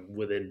kind of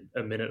within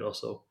a minute or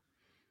so.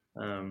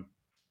 Um,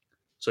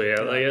 so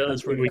yeah, Yeah,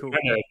 that's really we cool.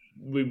 kind of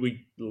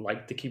we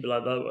like to keep it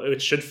like that.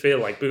 It should feel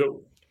like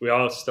we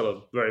are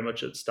still very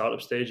much at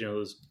startup stage.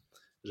 There's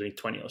only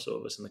 20 or so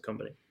of us in the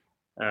company.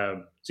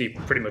 So you've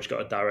pretty much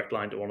got a direct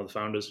line to one of the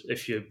founders.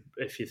 If you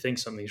think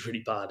something's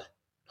really bad,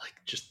 like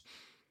just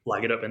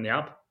flag it up in the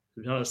app.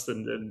 To be honest,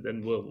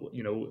 and we'll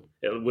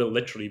it will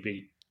literally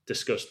be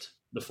discussed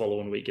the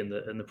following week in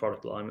the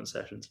product alignment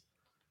sessions.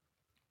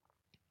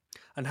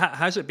 And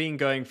how's it been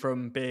going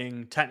from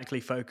being technically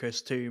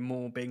focused to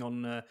more being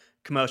on the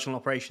commercial and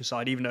operation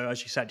side, even though,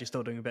 as you said, you're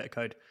still doing a bit of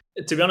code?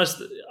 To be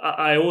honest,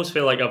 I always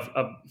feel like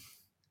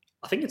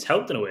I think it's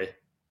helped in a way.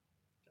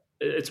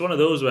 It's one of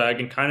those where I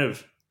can kind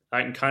of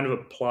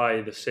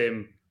apply the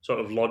same sort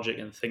of logic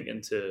and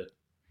thinking to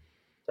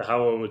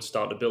how I would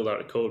start to build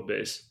out a code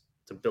base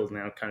to building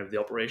out kind of the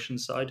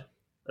operations side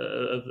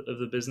of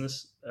the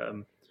business.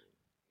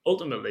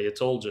 Ultimately,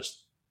 it's all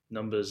just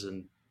numbers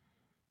and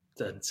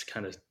that's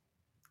kind of,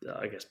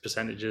 I guess,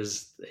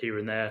 percentages here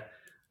and there.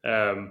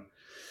 Um,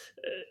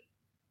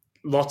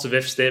 Lots of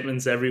if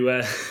statements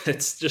everywhere.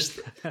 It's just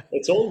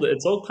it's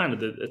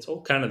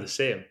all kind of the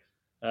same.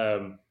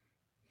 Um,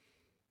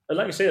 and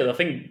like I said, I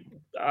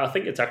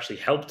think it's actually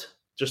helped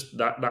just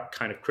that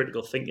kind of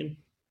critical thinking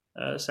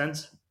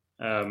sense.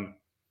 Um,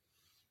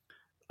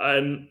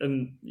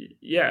 and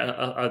yeah,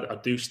 I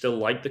do still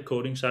like the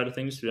coding side of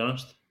things. To be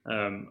honest,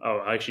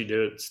 I actually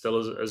do it still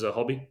as a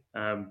hobby.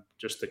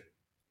 Just to,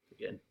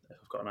 again, if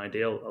I've got an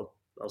idea,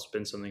 I'll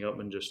spin something up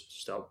and just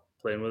start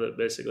playing with it,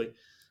 basically.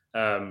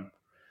 Um,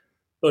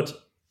 but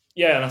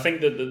yeah, and I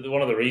think that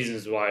one of the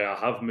reasons why I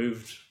have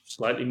moved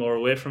slightly more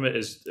away from it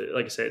is,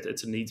 like I said,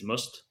 it's a needs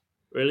must,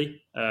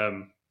 really.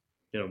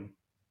 You know,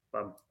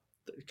 I'm,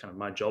 kind of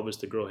my job is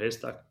to grow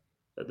Haystack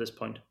at this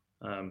point.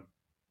 Um,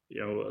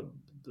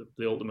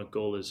 the ultimate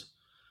goal is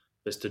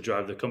to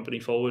drive the company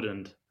forward,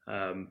 and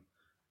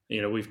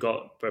we've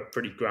got a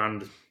pretty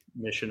grand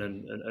mission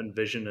and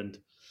vision, and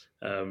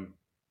um,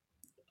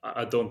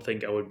 I don't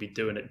think I would be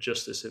doing it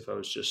justice if I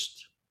was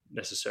just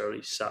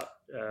necessarily sat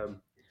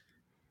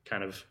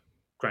kind of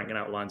cranking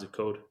out lines of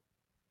code.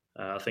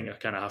 I think I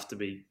kind of have to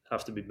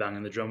be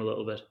banging the drum a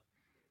little bit.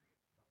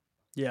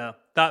 Yeah,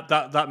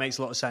 that makes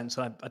a lot of sense.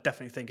 I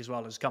definitely think as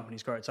well as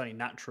companies grow, it's only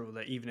natural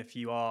that even if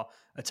you are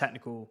a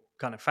technical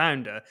kind of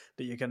founder,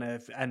 that you're going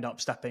to end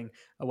up stepping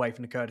away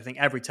from the code. I think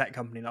every tech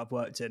company that I've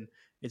worked in,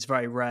 it's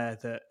very rare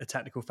that a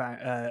technical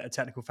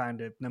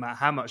founder, no matter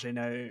how much they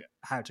know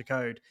how to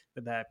code,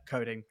 that they're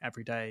coding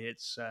every day.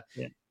 It's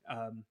Yeah,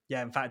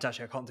 yeah, in fact,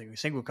 actually, I can't think of a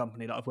single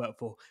company that I've worked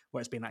for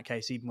where it's been that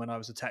case, even when I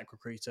was a tech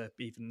recruiter,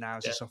 even now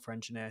as a yeah, software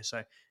engineer.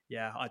 So,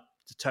 yeah, I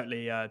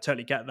totally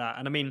get that.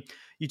 And I mean,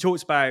 you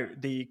talked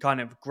about the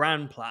kind of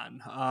grand plan.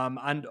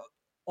 And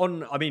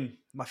I mean,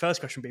 my first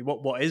question would be,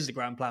 what is the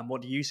grand plan?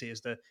 What do you see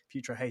as the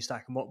future of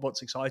Haystack, and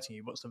what's exciting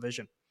you? What's the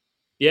vision?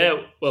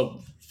 yeah.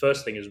 Well,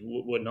 first thing is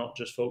we're not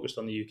just focused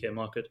on the UK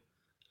market.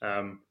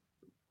 Um,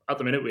 at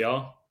the minute, we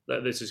are.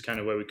 This is kind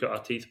of where we cut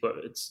our teeth, but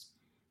it's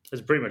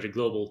pretty much a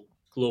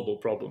global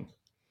problem.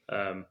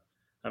 Um,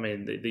 I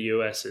mean, the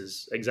US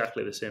is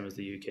exactly the same as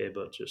the UK,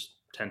 but just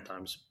 10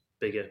 times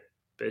bigger,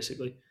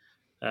 basically.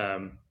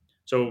 Um,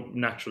 so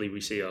naturally,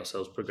 we see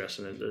ourselves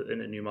progressing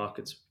into new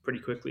markets pretty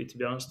quickly. To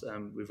be honest,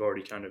 we've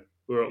already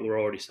we're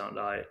already starting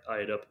to eye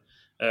it up.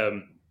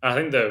 I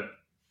think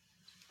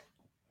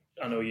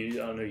I know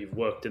you've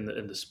worked in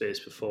the space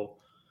before.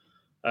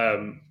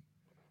 Um,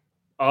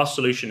 our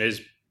solution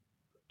is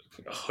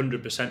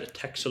 100% a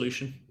tech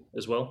solution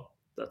as well.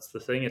 That's the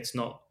thing. It's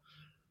not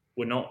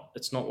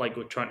like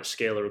we're trying to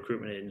scale a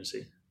recruitment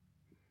agency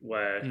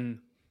where Mm,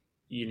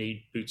 you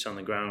need boots on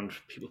the ground,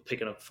 people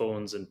picking up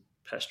phones and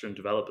pestering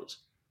developers.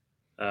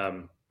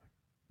 Um,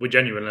 we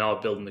genuinely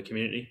are building the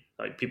community.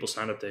 Like, people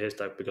sign up to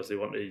Haystack because they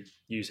want to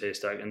use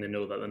Haystack and they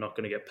know that they're not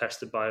going to get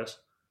pestered by us.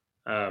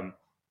 Um,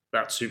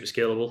 that's super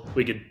scalable.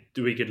 We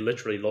could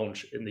literally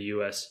launch in the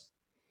US.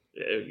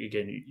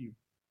 Again,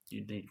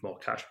 you need more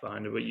cash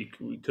behind it, but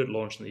we could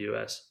launch in the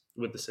US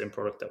with the same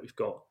product that we've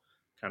got.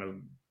 Kind of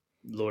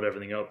load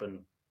everything up,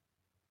 and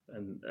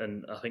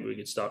I think we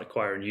could start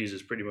acquiring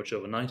users pretty much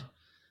overnight.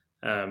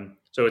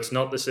 So it's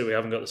not to say we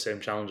haven't got the same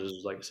challenges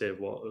as, like I say, of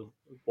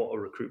what a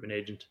recruitment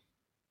agent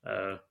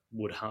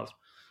would have.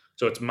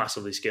 So it's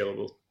massively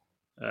scalable.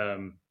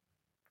 Um,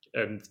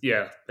 and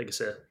yeah, like I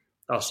said,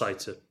 our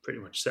sites are pretty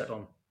much set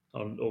on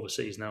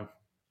overseas now.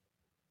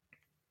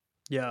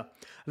 yeah, and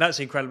that's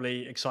the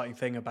incredibly exciting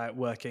thing about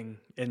working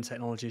in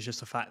technology is just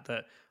the fact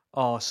that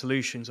our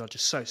solutions are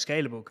just so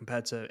scalable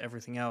compared to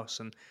everything else.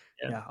 And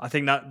Yeah, yeah, I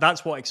think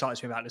that's what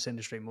excites me about this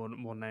industry more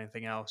than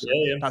anything else. yeah,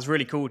 And yeah, that's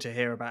really cool to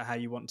hear about how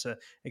you want to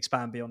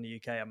expand beyond the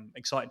UK. I'm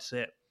excited to see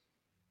it.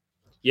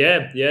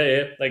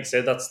 yeah. Like I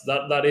said,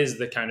 that is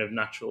the kind of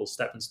natural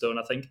stepping stone.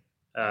 I think.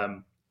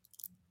 Um,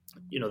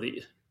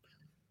 the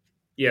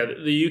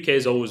the UK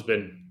has always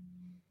been,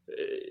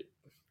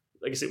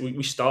 like I said,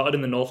 we started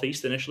in the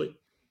northeast initially,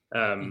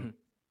 Hmm. um,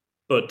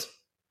 but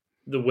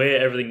the way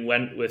everything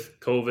went with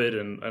COVID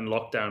and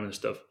lockdown and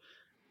stuff,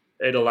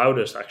 it allowed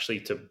us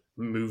actually to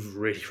move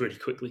really, really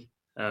quickly.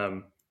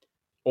 Um,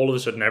 all of a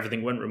sudden,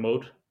 everything went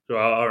remote. So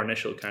our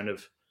initial kind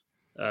of,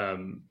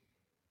 um,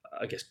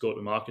 I guess, go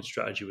to market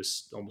strategy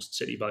was almost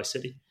city by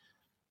city.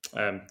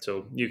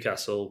 So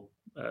Newcastle,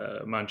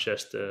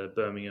 Manchester,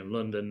 Birmingham,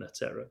 London,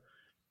 etc.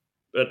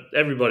 But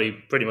everybody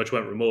pretty much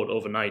went remote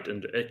overnight,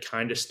 and it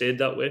kind of stayed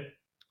that way.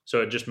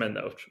 So it just meant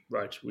that,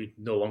 right, we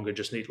no longer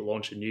just need to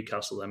launch in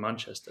Newcastle and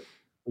Manchester.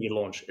 We can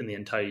launch in the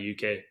entire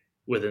UK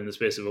within the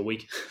space of a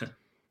week.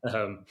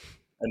 um,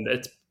 and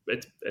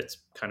it's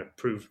kind of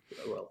proved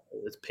well.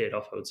 It's paid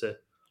off, I would say.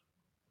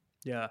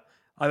 Yeah,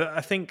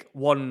 I think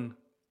one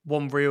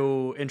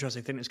real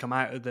interesting thing that's come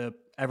out of the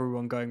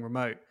everyone going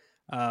remote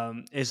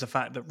is the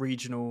fact that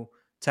regional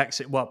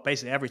well,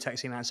 basically every tech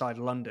scene outside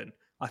of London,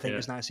 I think, Yeah.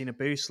 has now seen a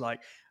boost.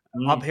 Like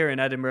up Mm, here in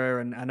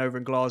Edinburgh and over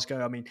in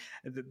Glasgow, I mean,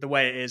 the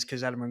way it is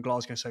because Edinburgh and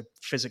Glasgow are so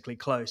physically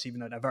close, even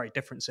though they're very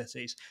different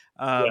cities,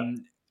 yeah.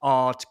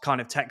 our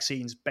kind of tech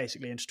scenes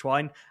basically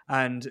intertwine.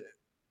 And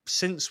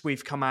since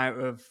we've come out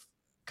of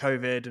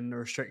COVID and the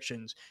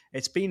restrictions,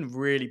 it's been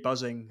really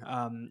buzzing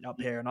up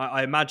here, and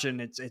I imagine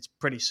it's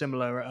pretty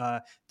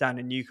similar down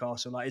in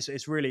Newcastle. Like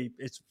it's really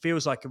it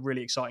feels like a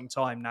really exciting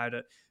time now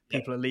that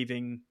Yeah. people are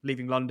leaving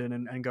London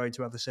and going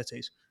to other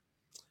cities.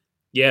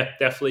 Yeah,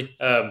 definitely.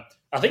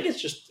 I think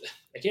it's just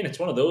again, it's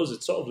one of those.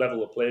 It's sort of level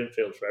the playing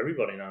field for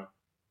everybody now.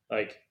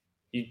 Like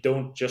you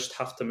don't just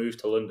have to move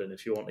to London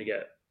if you want to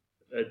get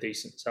a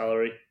decent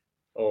salary,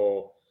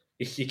 or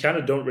you kind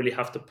of don't really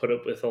have to put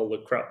up with all the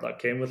crap that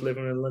came with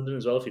living in London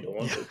as well if you don't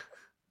want Yeah, to.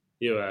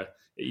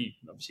 You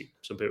obviously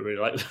some people really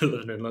like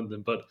living in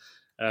London, but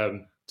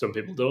some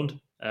people don't.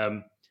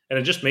 And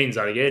it just means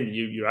that again,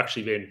 you're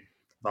actually being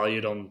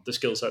valued on the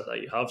skill set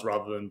that you have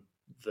rather than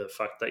the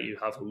fact that you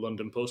have a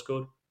London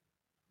postcode.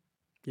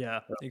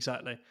 yeah,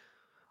 exactly.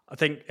 I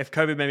think if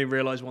COVID made me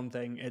realize one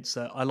thing, it's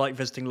that I like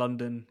visiting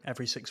London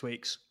every 6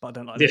 weeks, but I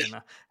don't like Yeah, living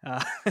there.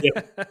 yeah,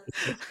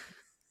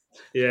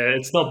 yeah.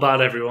 It's not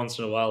bad every once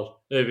in a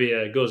while. Maybe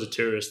go as a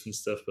tourist and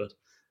stuff, but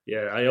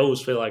yeah, I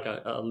always feel like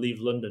I leave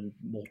London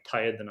more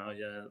tired than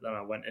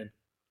I went in.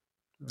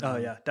 Oh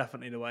yeah,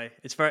 definitely the way.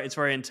 It's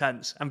very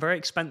intense and very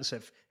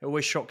expensive. It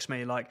always shocks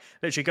me. Like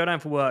literally go down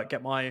for work,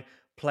 get my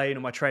plane or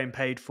my train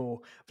paid for,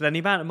 but then the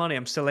amount of money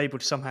I'm still able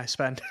to somehow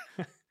spend.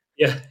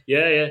 Yeah,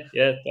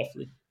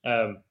 definitely.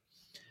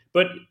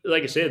 But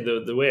like I said,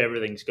 the way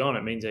everything's gone,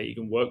 it means that you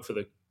can work for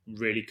the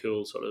really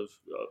cool sort of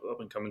up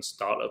and coming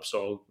startups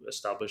or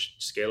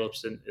established scale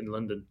ups in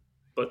London,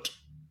 but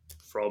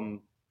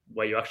from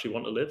where you actually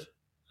want to live,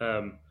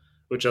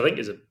 which I think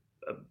is a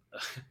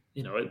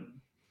you know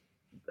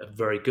a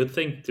very good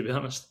thing, to be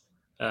honest.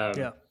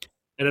 Yeah,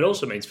 And it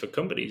also means for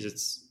companies,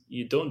 it's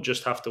you don't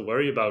just have to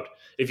worry about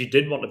if you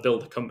did want to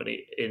build a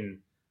company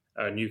in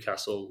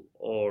Newcastle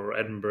or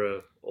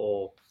Edinburgh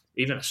or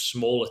even a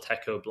smaller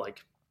tech hub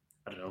like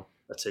I don't know,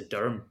 let's say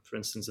Durham, for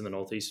instance, in the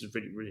northeast, is a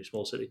really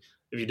small city.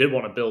 If you did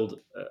want to build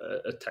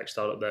a tech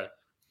startup there,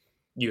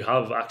 you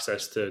have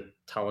access to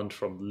talent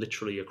from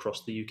literally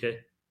across the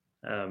UK.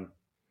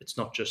 It's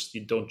not just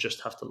you don't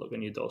just have to look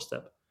on your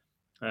doorstep,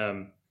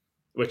 um,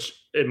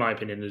 which, in my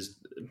opinion, is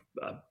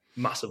a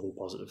massively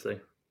positive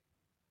thing.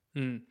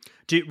 mm.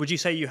 Would you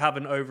say you have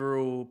an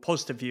overall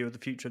positive view of the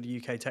future of the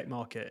UK tech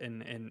market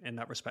in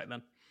that respect?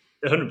 Then,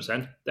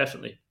 100%,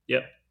 definitely.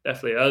 Yeah,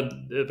 definitely.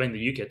 I think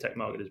the UK tech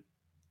market is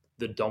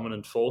the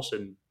dominant force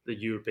in the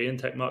European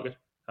tech market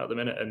at the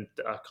minute, and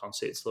I can't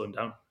see it slowing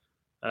down.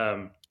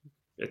 Um,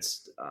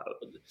 it's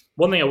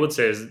one thing I would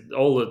say is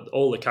all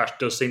the cash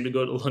does seem to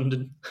go to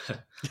London.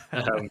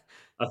 um,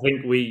 I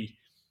think we,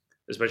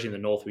 especially in the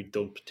north, we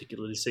don't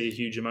particularly see a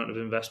huge amount of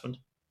investment.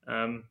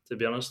 To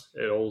be honest,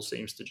 it all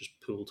seems to just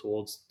pool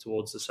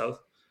towards the south.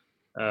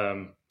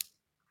 Um,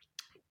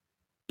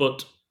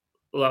 but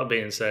that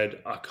being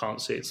said, I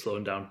can't see it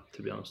slowing down.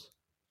 To be honest.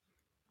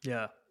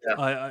 yeah, Yeah.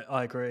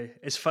 I agree.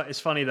 It's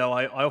funny though.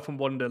 I often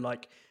wonder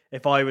like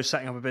if I was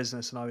setting up a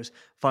business and I was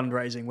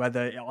fundraising,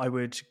 whether I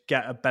would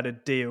get a better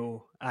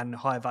deal and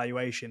higher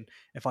valuation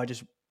if I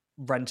just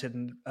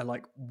rented a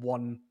like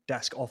one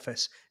desk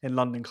office in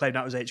London, claimed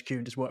that was HQ,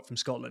 and just worked from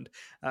Scotland.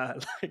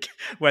 Like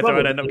whether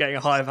I'd end up Probably. getting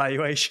a higher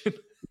valuation.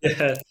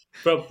 Yeah,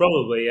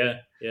 probably.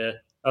 Yeah.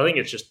 I think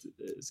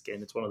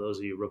it's one of those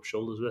you rub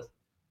shoulders with.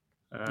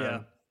 Yeah,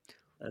 Um,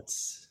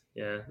 that's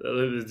yeah.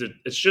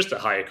 It's just a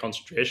higher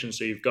concentration,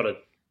 so you've got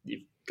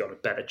a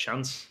better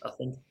chance. I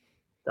think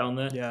down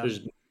there, yeah.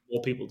 there's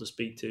more people to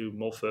speak to,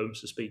 more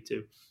firms to speak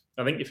to.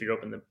 I think if you're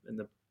up in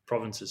the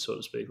provinces, so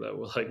to speak,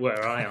 like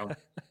where I am,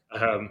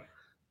 um,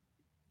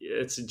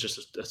 it's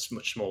just a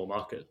much smaller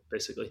market,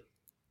 basically.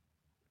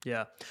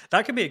 Yeah,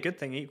 that could be a good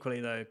thing equally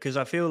though, because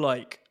I feel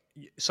like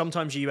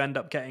sometimes you end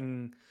up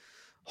getting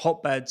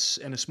hotbeds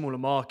in a smaller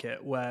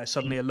market where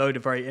suddenly a load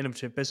of very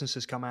innovative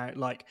businesses come out.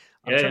 Like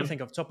I'm Yeah, trying yeah, to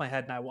think off the top of my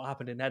head now what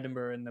happened in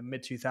Edinburgh in the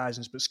mid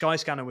 2000s, but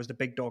Skyscanner was the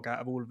big dog out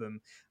of all of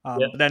them.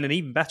 yeah, But then an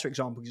even better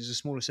example, because it's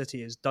a smaller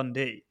city, is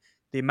Dundee.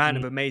 The amount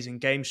of mm, amazing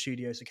game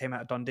studios that came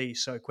out of Dundee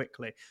so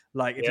quickly.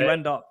 Like if you yeah.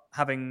 end up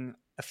having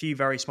a few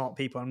very smart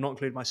people, I'm not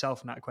including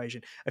myself in that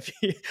equation,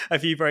 a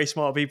few very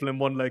smart people in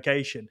one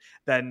location,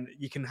 then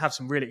you can have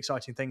some really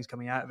exciting things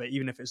coming out of it,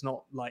 even if it's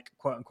not like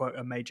quote unquote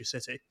a major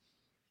city.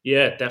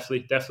 Yeah,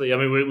 definitely. I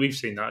mean, we've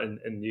seen that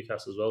in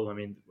Newcastle as well. I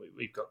mean,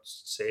 we've got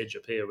Sage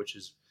up here, which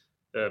is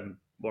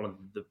one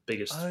of the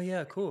biggest Oh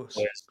yeah, of course.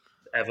 players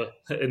ever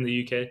in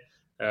the UK.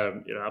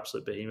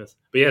 Absolute behemoth.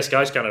 But yeah,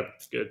 Sky's kind of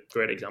a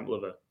great example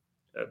of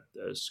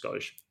a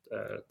Scottish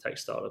tech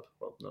startup.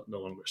 Well, no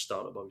longer a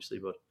startup, obviously,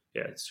 but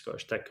yeah, it's a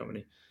Scottish tech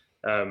company.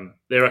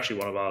 They're actually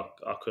one of our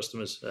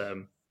customers.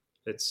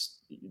 It's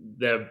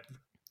they're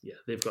yeah,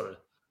 they've got an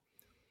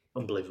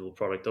unbelievable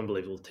product,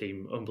 unbelievable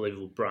team,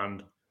 unbelievable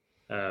brand,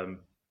 um,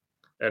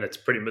 and it's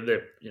pretty much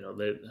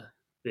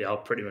they are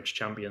pretty much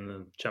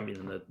championing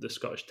the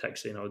Scottish tech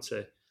scene, I would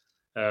say.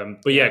 But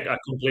Yeah. yeah, I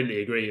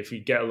completely agree. If you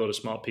get a lot of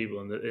smart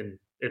people in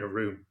a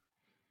room,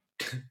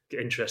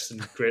 interesting,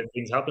 great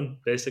things happen.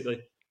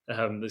 Basically,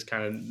 there's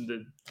kind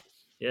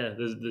of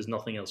there's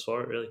nothing else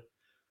for it really.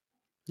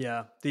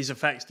 Yeah, these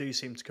effects do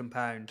seem to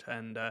compound,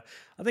 and I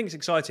think it's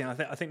exciting. I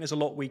think there's a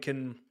lot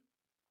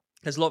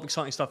there's a lot of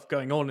exciting stuff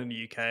going on in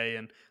the UK,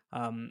 and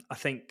I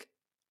think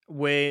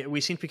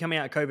we seem to be coming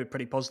out of COVID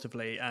pretty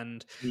positively,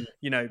 and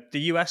Mm. the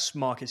US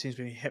market seems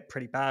to be hit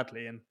pretty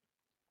badly, and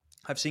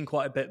I've seen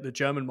quite a bit. The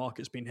German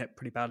market's been hit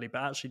pretty badly,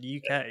 but actually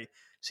the UK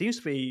seems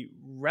to be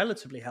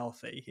relatively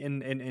healthy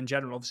in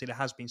general. Obviously, there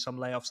has been some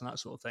layoffs and that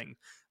sort of thing.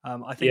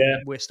 I think Yeah,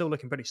 we're still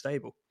looking pretty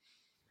stable.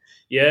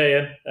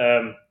 yeah.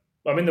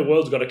 I mean, the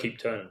world's got to keep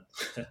turning.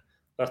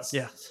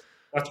 Yeah,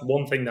 That's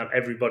one thing that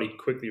everybody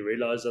quickly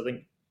realized. I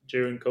think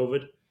during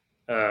COVID,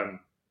 um,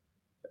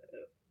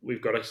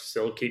 we've got to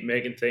still keep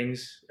making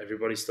things.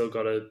 Everybody's still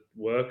got to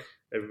work.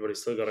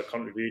 Everybody's still got to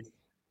contribute.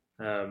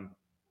 Um,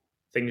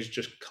 things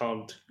just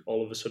can't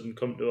all of a sudden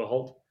come to a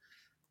halt.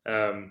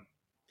 Um,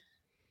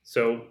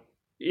 so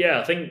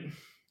yeah, I think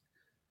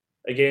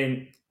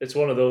again, it's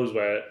one of those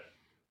where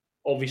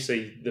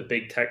obviously the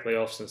big tech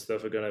layoffs and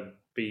stuff are going to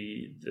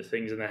be the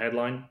things in the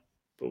headline.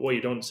 But what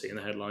you don't see in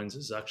the headlines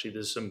is actually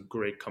there's some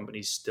great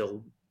companies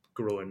still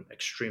growing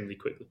extremely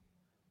quickly,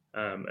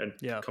 and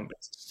yeah,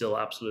 companies still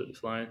absolutely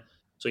flying.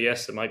 So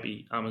yes, there might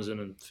be Amazon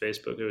and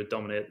Facebook who would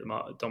dominate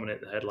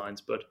the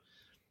headlines, but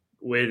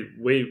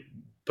we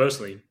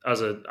personally as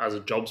a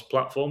jobs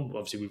platform,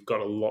 obviously we've got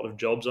a lot of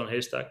jobs on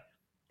Haystack.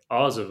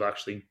 Ours have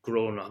actually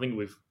grown. I think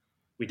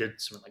we did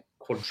something like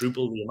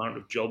quadruple the amount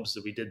of jobs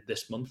that we did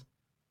this month,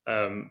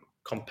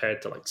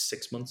 compared to like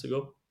 6 months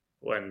ago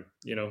when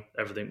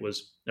everything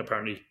was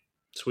apparently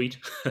sweet.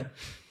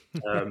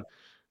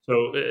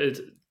 So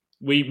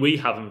we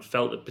haven't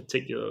felt it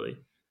particularly,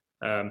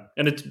 and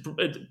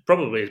it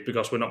probably is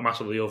because we're not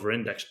massively over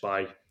indexed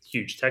by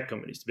huge tech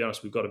companies. To be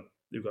honest, we've got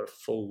a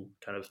full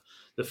kind of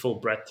the full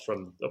breadth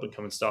from up and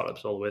coming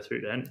startups all the way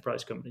through to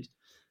enterprise companies.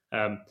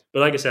 But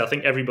like I said, I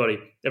think everybody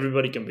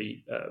can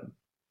be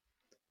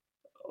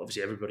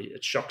obviously everybody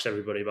it shocks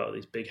everybody about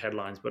these big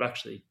headlines, but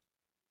actually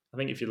I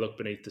think if you look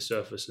beneath the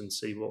surface and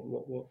see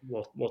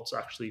what's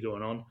actually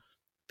going on,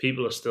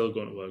 people are still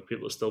going to work.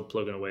 People are still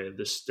plugging away.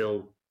 There's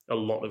still a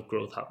lot of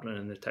growth happening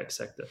in the tech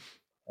sector.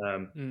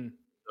 Um, mm.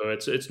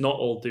 so it's not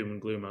all doom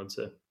and gloom, I'd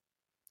say.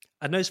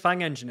 And those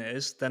FANG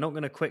engineers, they're not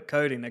going to quit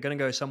coding. They're going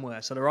to go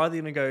somewhere. So they're either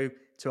going to go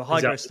to a high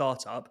growth Exactly.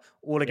 startup,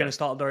 or they're going Yeah. to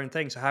start their own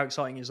thing. So how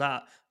exciting is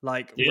that?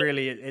 Like, Yeah.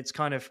 really, it's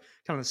kind of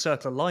the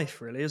circle of life,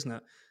 really, isn't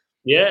it?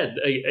 Yeah.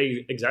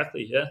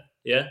 Exactly. Yeah.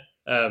 Yeah.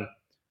 Um,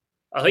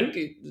 I think,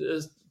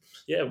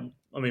 yeah.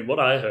 I mean, what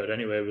I heard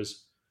anyway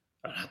was,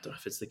 I don't know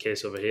if it's the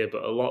case over here,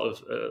 but a lot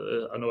of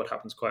I know it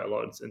happens quite a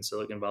lot in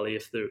Silicon Valley.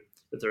 If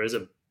there is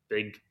a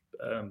big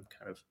kind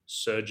of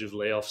surge of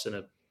layoffs in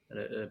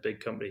a big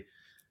company,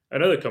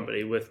 another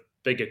company with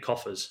bigger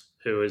coffers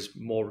who is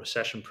more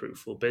recession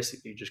proof will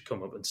basically just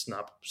come up and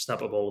snap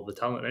up all of the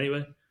talent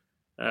anyway.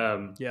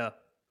 Um, Yeah.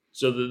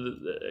 so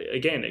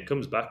again, it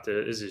comes back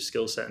to is your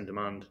skill set in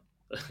demand?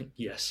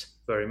 Yes,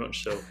 very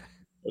much so.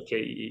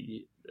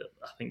 Okay,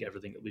 I think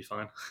everything will be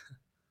fine.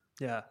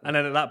 Yeah, and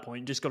then at that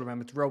point, you just got to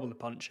remember to roll with the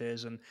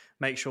punches and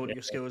make sure that Yeah,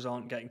 your skills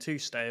aren't getting too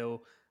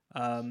stale.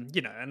 And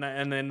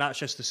then that's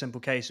just a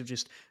simple case of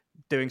just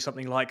doing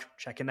something like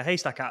checking the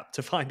Haystack app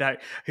to find out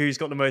who's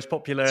got the most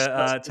popular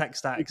that's tech a good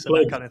stacks and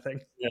that plug. kind of thing.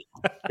 Yeah,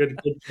 good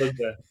plug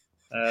there.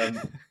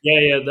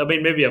 Yeah. I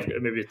mean, maybe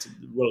it's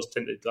rose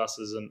tinted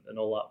glasses and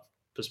all that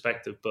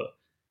perspective, but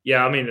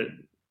yeah, I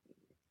mean,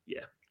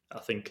 yeah, I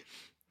think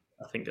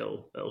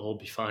it'll all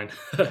be fine.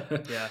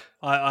 Yeah,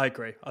 I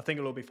agree. I think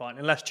it'll all be fine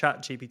unless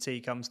Chat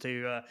GPT comes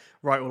to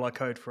write all our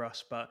code for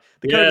us. But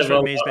the code Yeah, that's written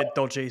well, me is a bit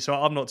dodgy, so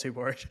I'm not too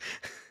worried.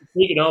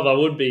 speaking of, I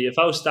would be if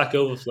I was Stack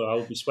Overflow, I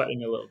would be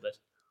sweating a little bit.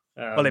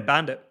 Well, they Um,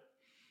 banned it.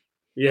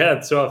 yeah,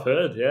 so I've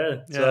heard.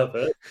 Yeah, so Yeah. I've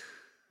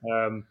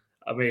heard.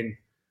 I mean,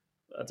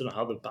 I don't know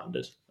how they banned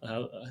it.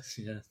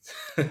 Yeah.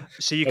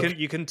 So you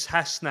Okay. can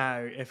test now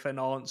if an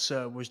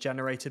answer was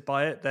generated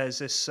by it. There's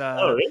this Oh,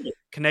 really? All right.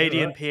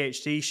 Canadian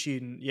PhD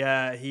student.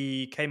 Yeah,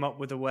 he came up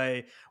with a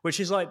way, which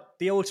is like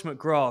the ultimate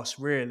grass,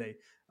 really,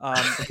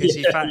 because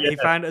Yeah, he yeah.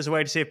 found it as a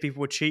way to see if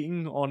people were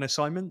cheating on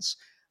assignments.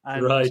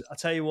 And Right. I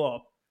tell you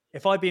what,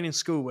 if I'd been in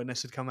school when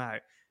this had come out,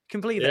 you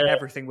can believe that Yeah,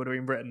 everything would have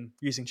been written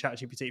using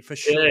ChatGPT for yeah,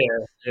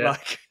 sure. yeah,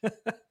 Like,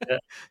 yeah.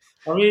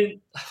 I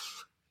mean,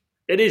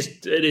 it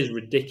is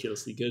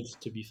ridiculously good.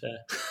 To be fair,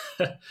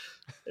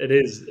 it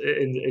is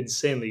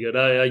insanely good.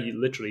 I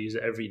literally use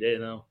it every day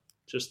now,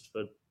 just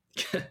for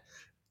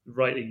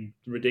writing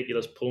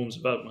ridiculous poems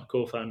about my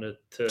co-founder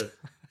to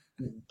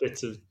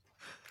bits of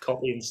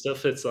copy and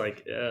stuff. It's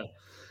like, yeah.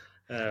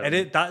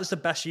 That is the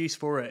best use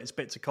for it. It's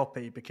bits of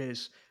copy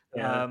because,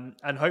 Yeah,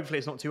 and hopefully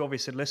it's not too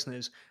obvious to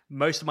listeners.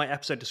 Most of my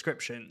episode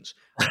descriptions,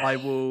 I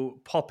will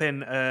pop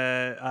in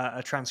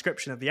a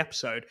transcription of the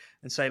episode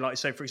and say, like,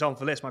 so for example,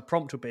 for this, my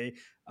prompt will be,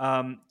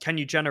 can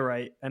you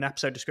generate an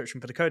episode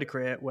description for the Coder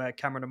Career where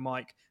Cameron and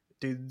Mike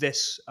do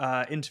this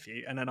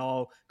interview, and then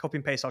I'll copy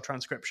and paste our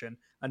transcription,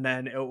 and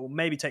then it will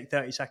maybe take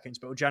 30 seconds,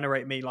 but it will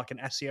generate me like an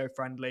SEO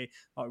friendly,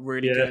 like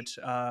really yeah, good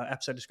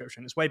episode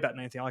description. It's way better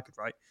than anything I could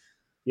write.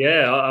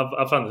 yeah.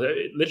 I've found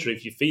that literally,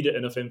 if you feed it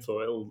enough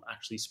info, it'll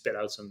actually spit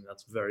out something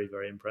that's very,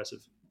 very impressive.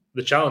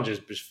 The challenge is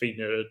just feeding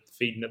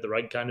it the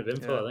right kind of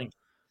info. Yeah. I think.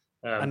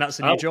 And that's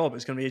the I, new job.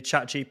 It's going to be a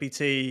chat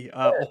GPT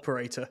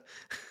operator.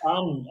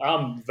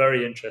 I'm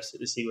very interested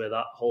to see where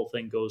that whole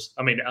thing goes.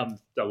 I mean,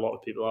 a lot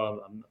of people are.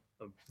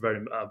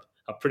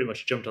 I've pretty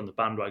much jumped on the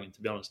bandwagon,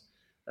 to be honest.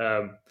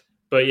 Um,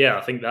 but yeah,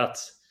 I think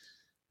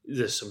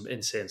there's some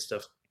insane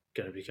stuff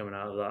going to be coming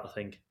out of that. I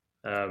think.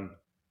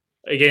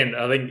 Again,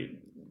 I think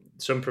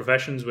some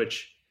professions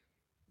which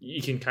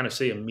you can kind of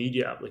see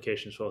immediate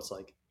applications for. It's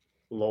like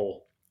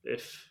law.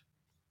 If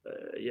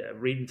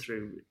reading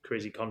through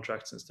crazy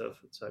contracts and stuff,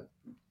 it's like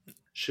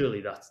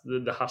surely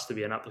there has to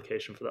be an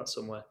application for that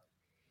somewhere.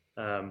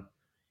 Um,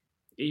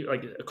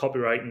 like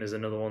copywriting is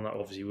another one that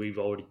obviously we've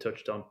already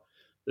touched on.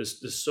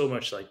 There's so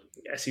much like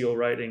SEO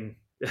writing,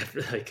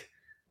 like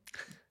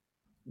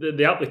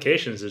the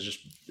applications are just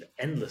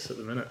endless at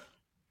the minute.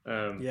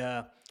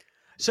 Yeah.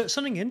 So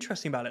something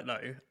interesting about it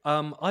though,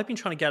 I've been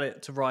trying to get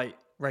it to write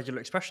regular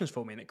expressions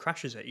for me, and it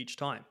crashes it each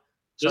time.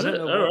 So I Does don't it?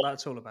 know All what right.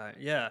 that's all about.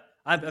 Yeah,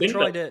 I've Think that,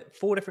 tried it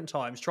 4 different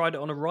times. Tried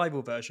it on a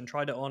rival version.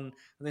 Tried it on,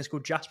 I think it's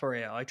called Jasper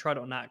AI. I tried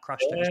it on that,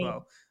 crashed it as yeah,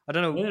 well. I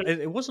don't know. yeah,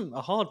 It wasn't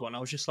a hard one. I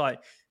was just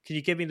like, can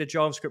you give me the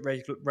JavaScript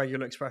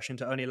regular expression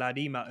to only allow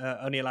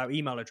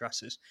email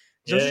addresses?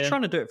 Because I was just yeah,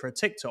 trying to do it for a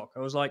TikTok. I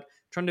was like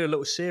trying to do a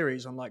little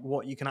series on like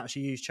what you can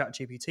actually use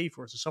ChatGPT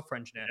for as a software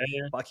engineer,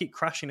 yeah. but I keep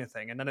crashing the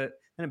thing, and then it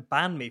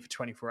banned me for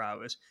 24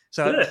 hours. Did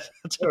So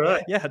it? All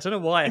right. yeah, I don't know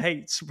why I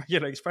hate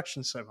regular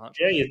expressions so much.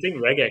 Yeah, you think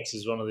regex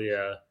is one of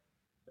the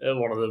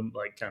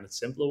like kind of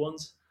simpler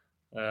ones.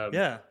 Um,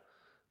 Yeah.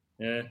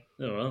 yeah,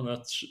 oh, well,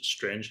 that's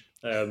strange.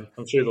 I'm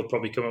sure they'll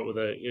probably come up with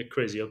a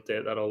crazy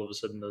update that all of a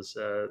sudden there's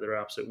their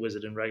absolute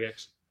wizard in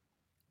regex.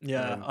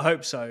 Yeah, Um, I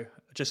hope so.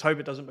 I just hope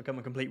it doesn't become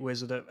a complete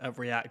wizard at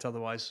React.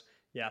 Otherwise,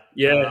 yeah,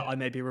 yeah, I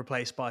may be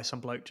replaced by some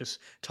bloke just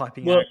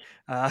typing well,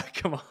 out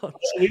commands.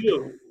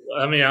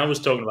 I mean, I was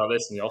talking about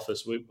this in the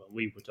office. We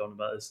were talking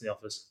about this in the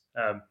office.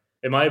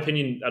 In my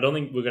opinion, I don't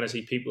think we're going to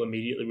see people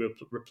immediately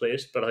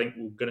replaced, but I think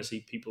we're going to see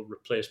people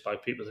replaced by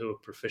people who are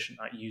proficient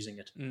at using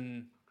it.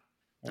 Mm,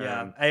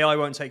 yeah, Um, AI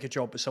won't take a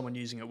job, but someone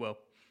using it will.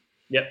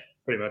 yeah,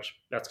 pretty much.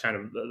 That's kind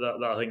of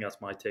I think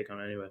that's my take on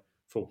it anyway.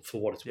 For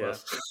what it's Yeah,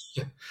 worth.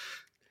 Yeah,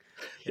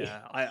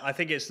 yeah. I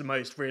think it's the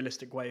most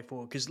realistic way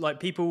forward because like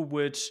people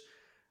would.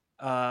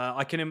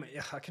 I can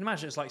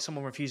imagine it's like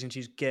someone refusing to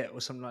use Git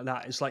or something like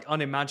that. It's like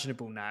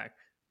unimaginable now.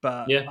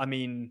 But yeah, I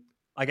mean,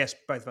 I guess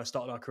both of us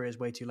started our careers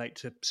way too late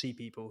to see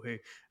people who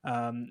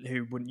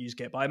wouldn't use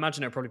Git. But I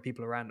imagine there are probably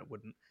people around that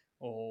wouldn't,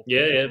 or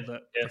yeah, yeah, people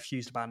that yeah,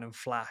 refuse to abandon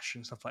Flash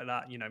and stuff like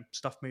that. You know,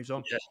 stuff moves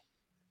on. yeah,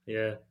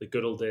 yeah. The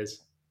good old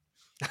days.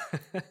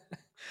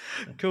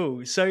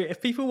 Cool. So, if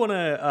people want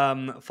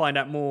to find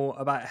out more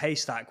about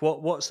Haystack,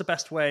 what's the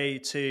best way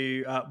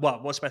to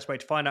what's the best way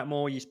to find out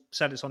more? You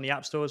said it's on the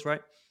app stores,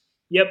 right?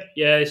 Yep,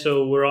 yeah.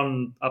 So we're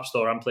on App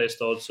Store and Play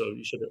Store, so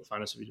you should be able to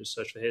find us if you just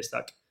search for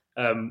Haystack.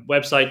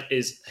 Website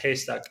is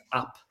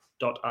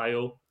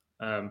haystackapp.io.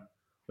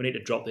 We need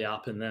to drop the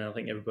app in there. I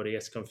think everybody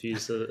gets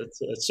confused. So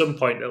at some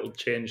point it'll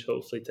change,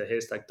 hopefully, to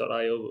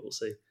haystack.io, but we'll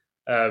see.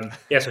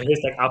 Yeah, so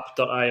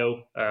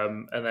haystackapp.io.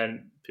 And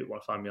then if people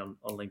want to find me on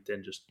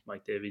LinkedIn, just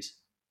Mike Davies.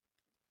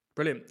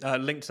 Brilliant.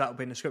 Link to that will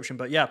be in the description.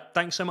 But yeah,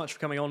 thanks so much for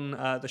coming on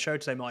the show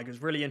today, Mike. It was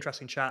a really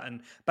interesting chat,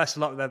 and best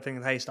of luck with everything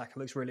with Haystack. It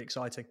looks really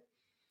exciting.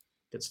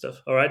 Good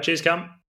stuff. All right, cheers, Cam.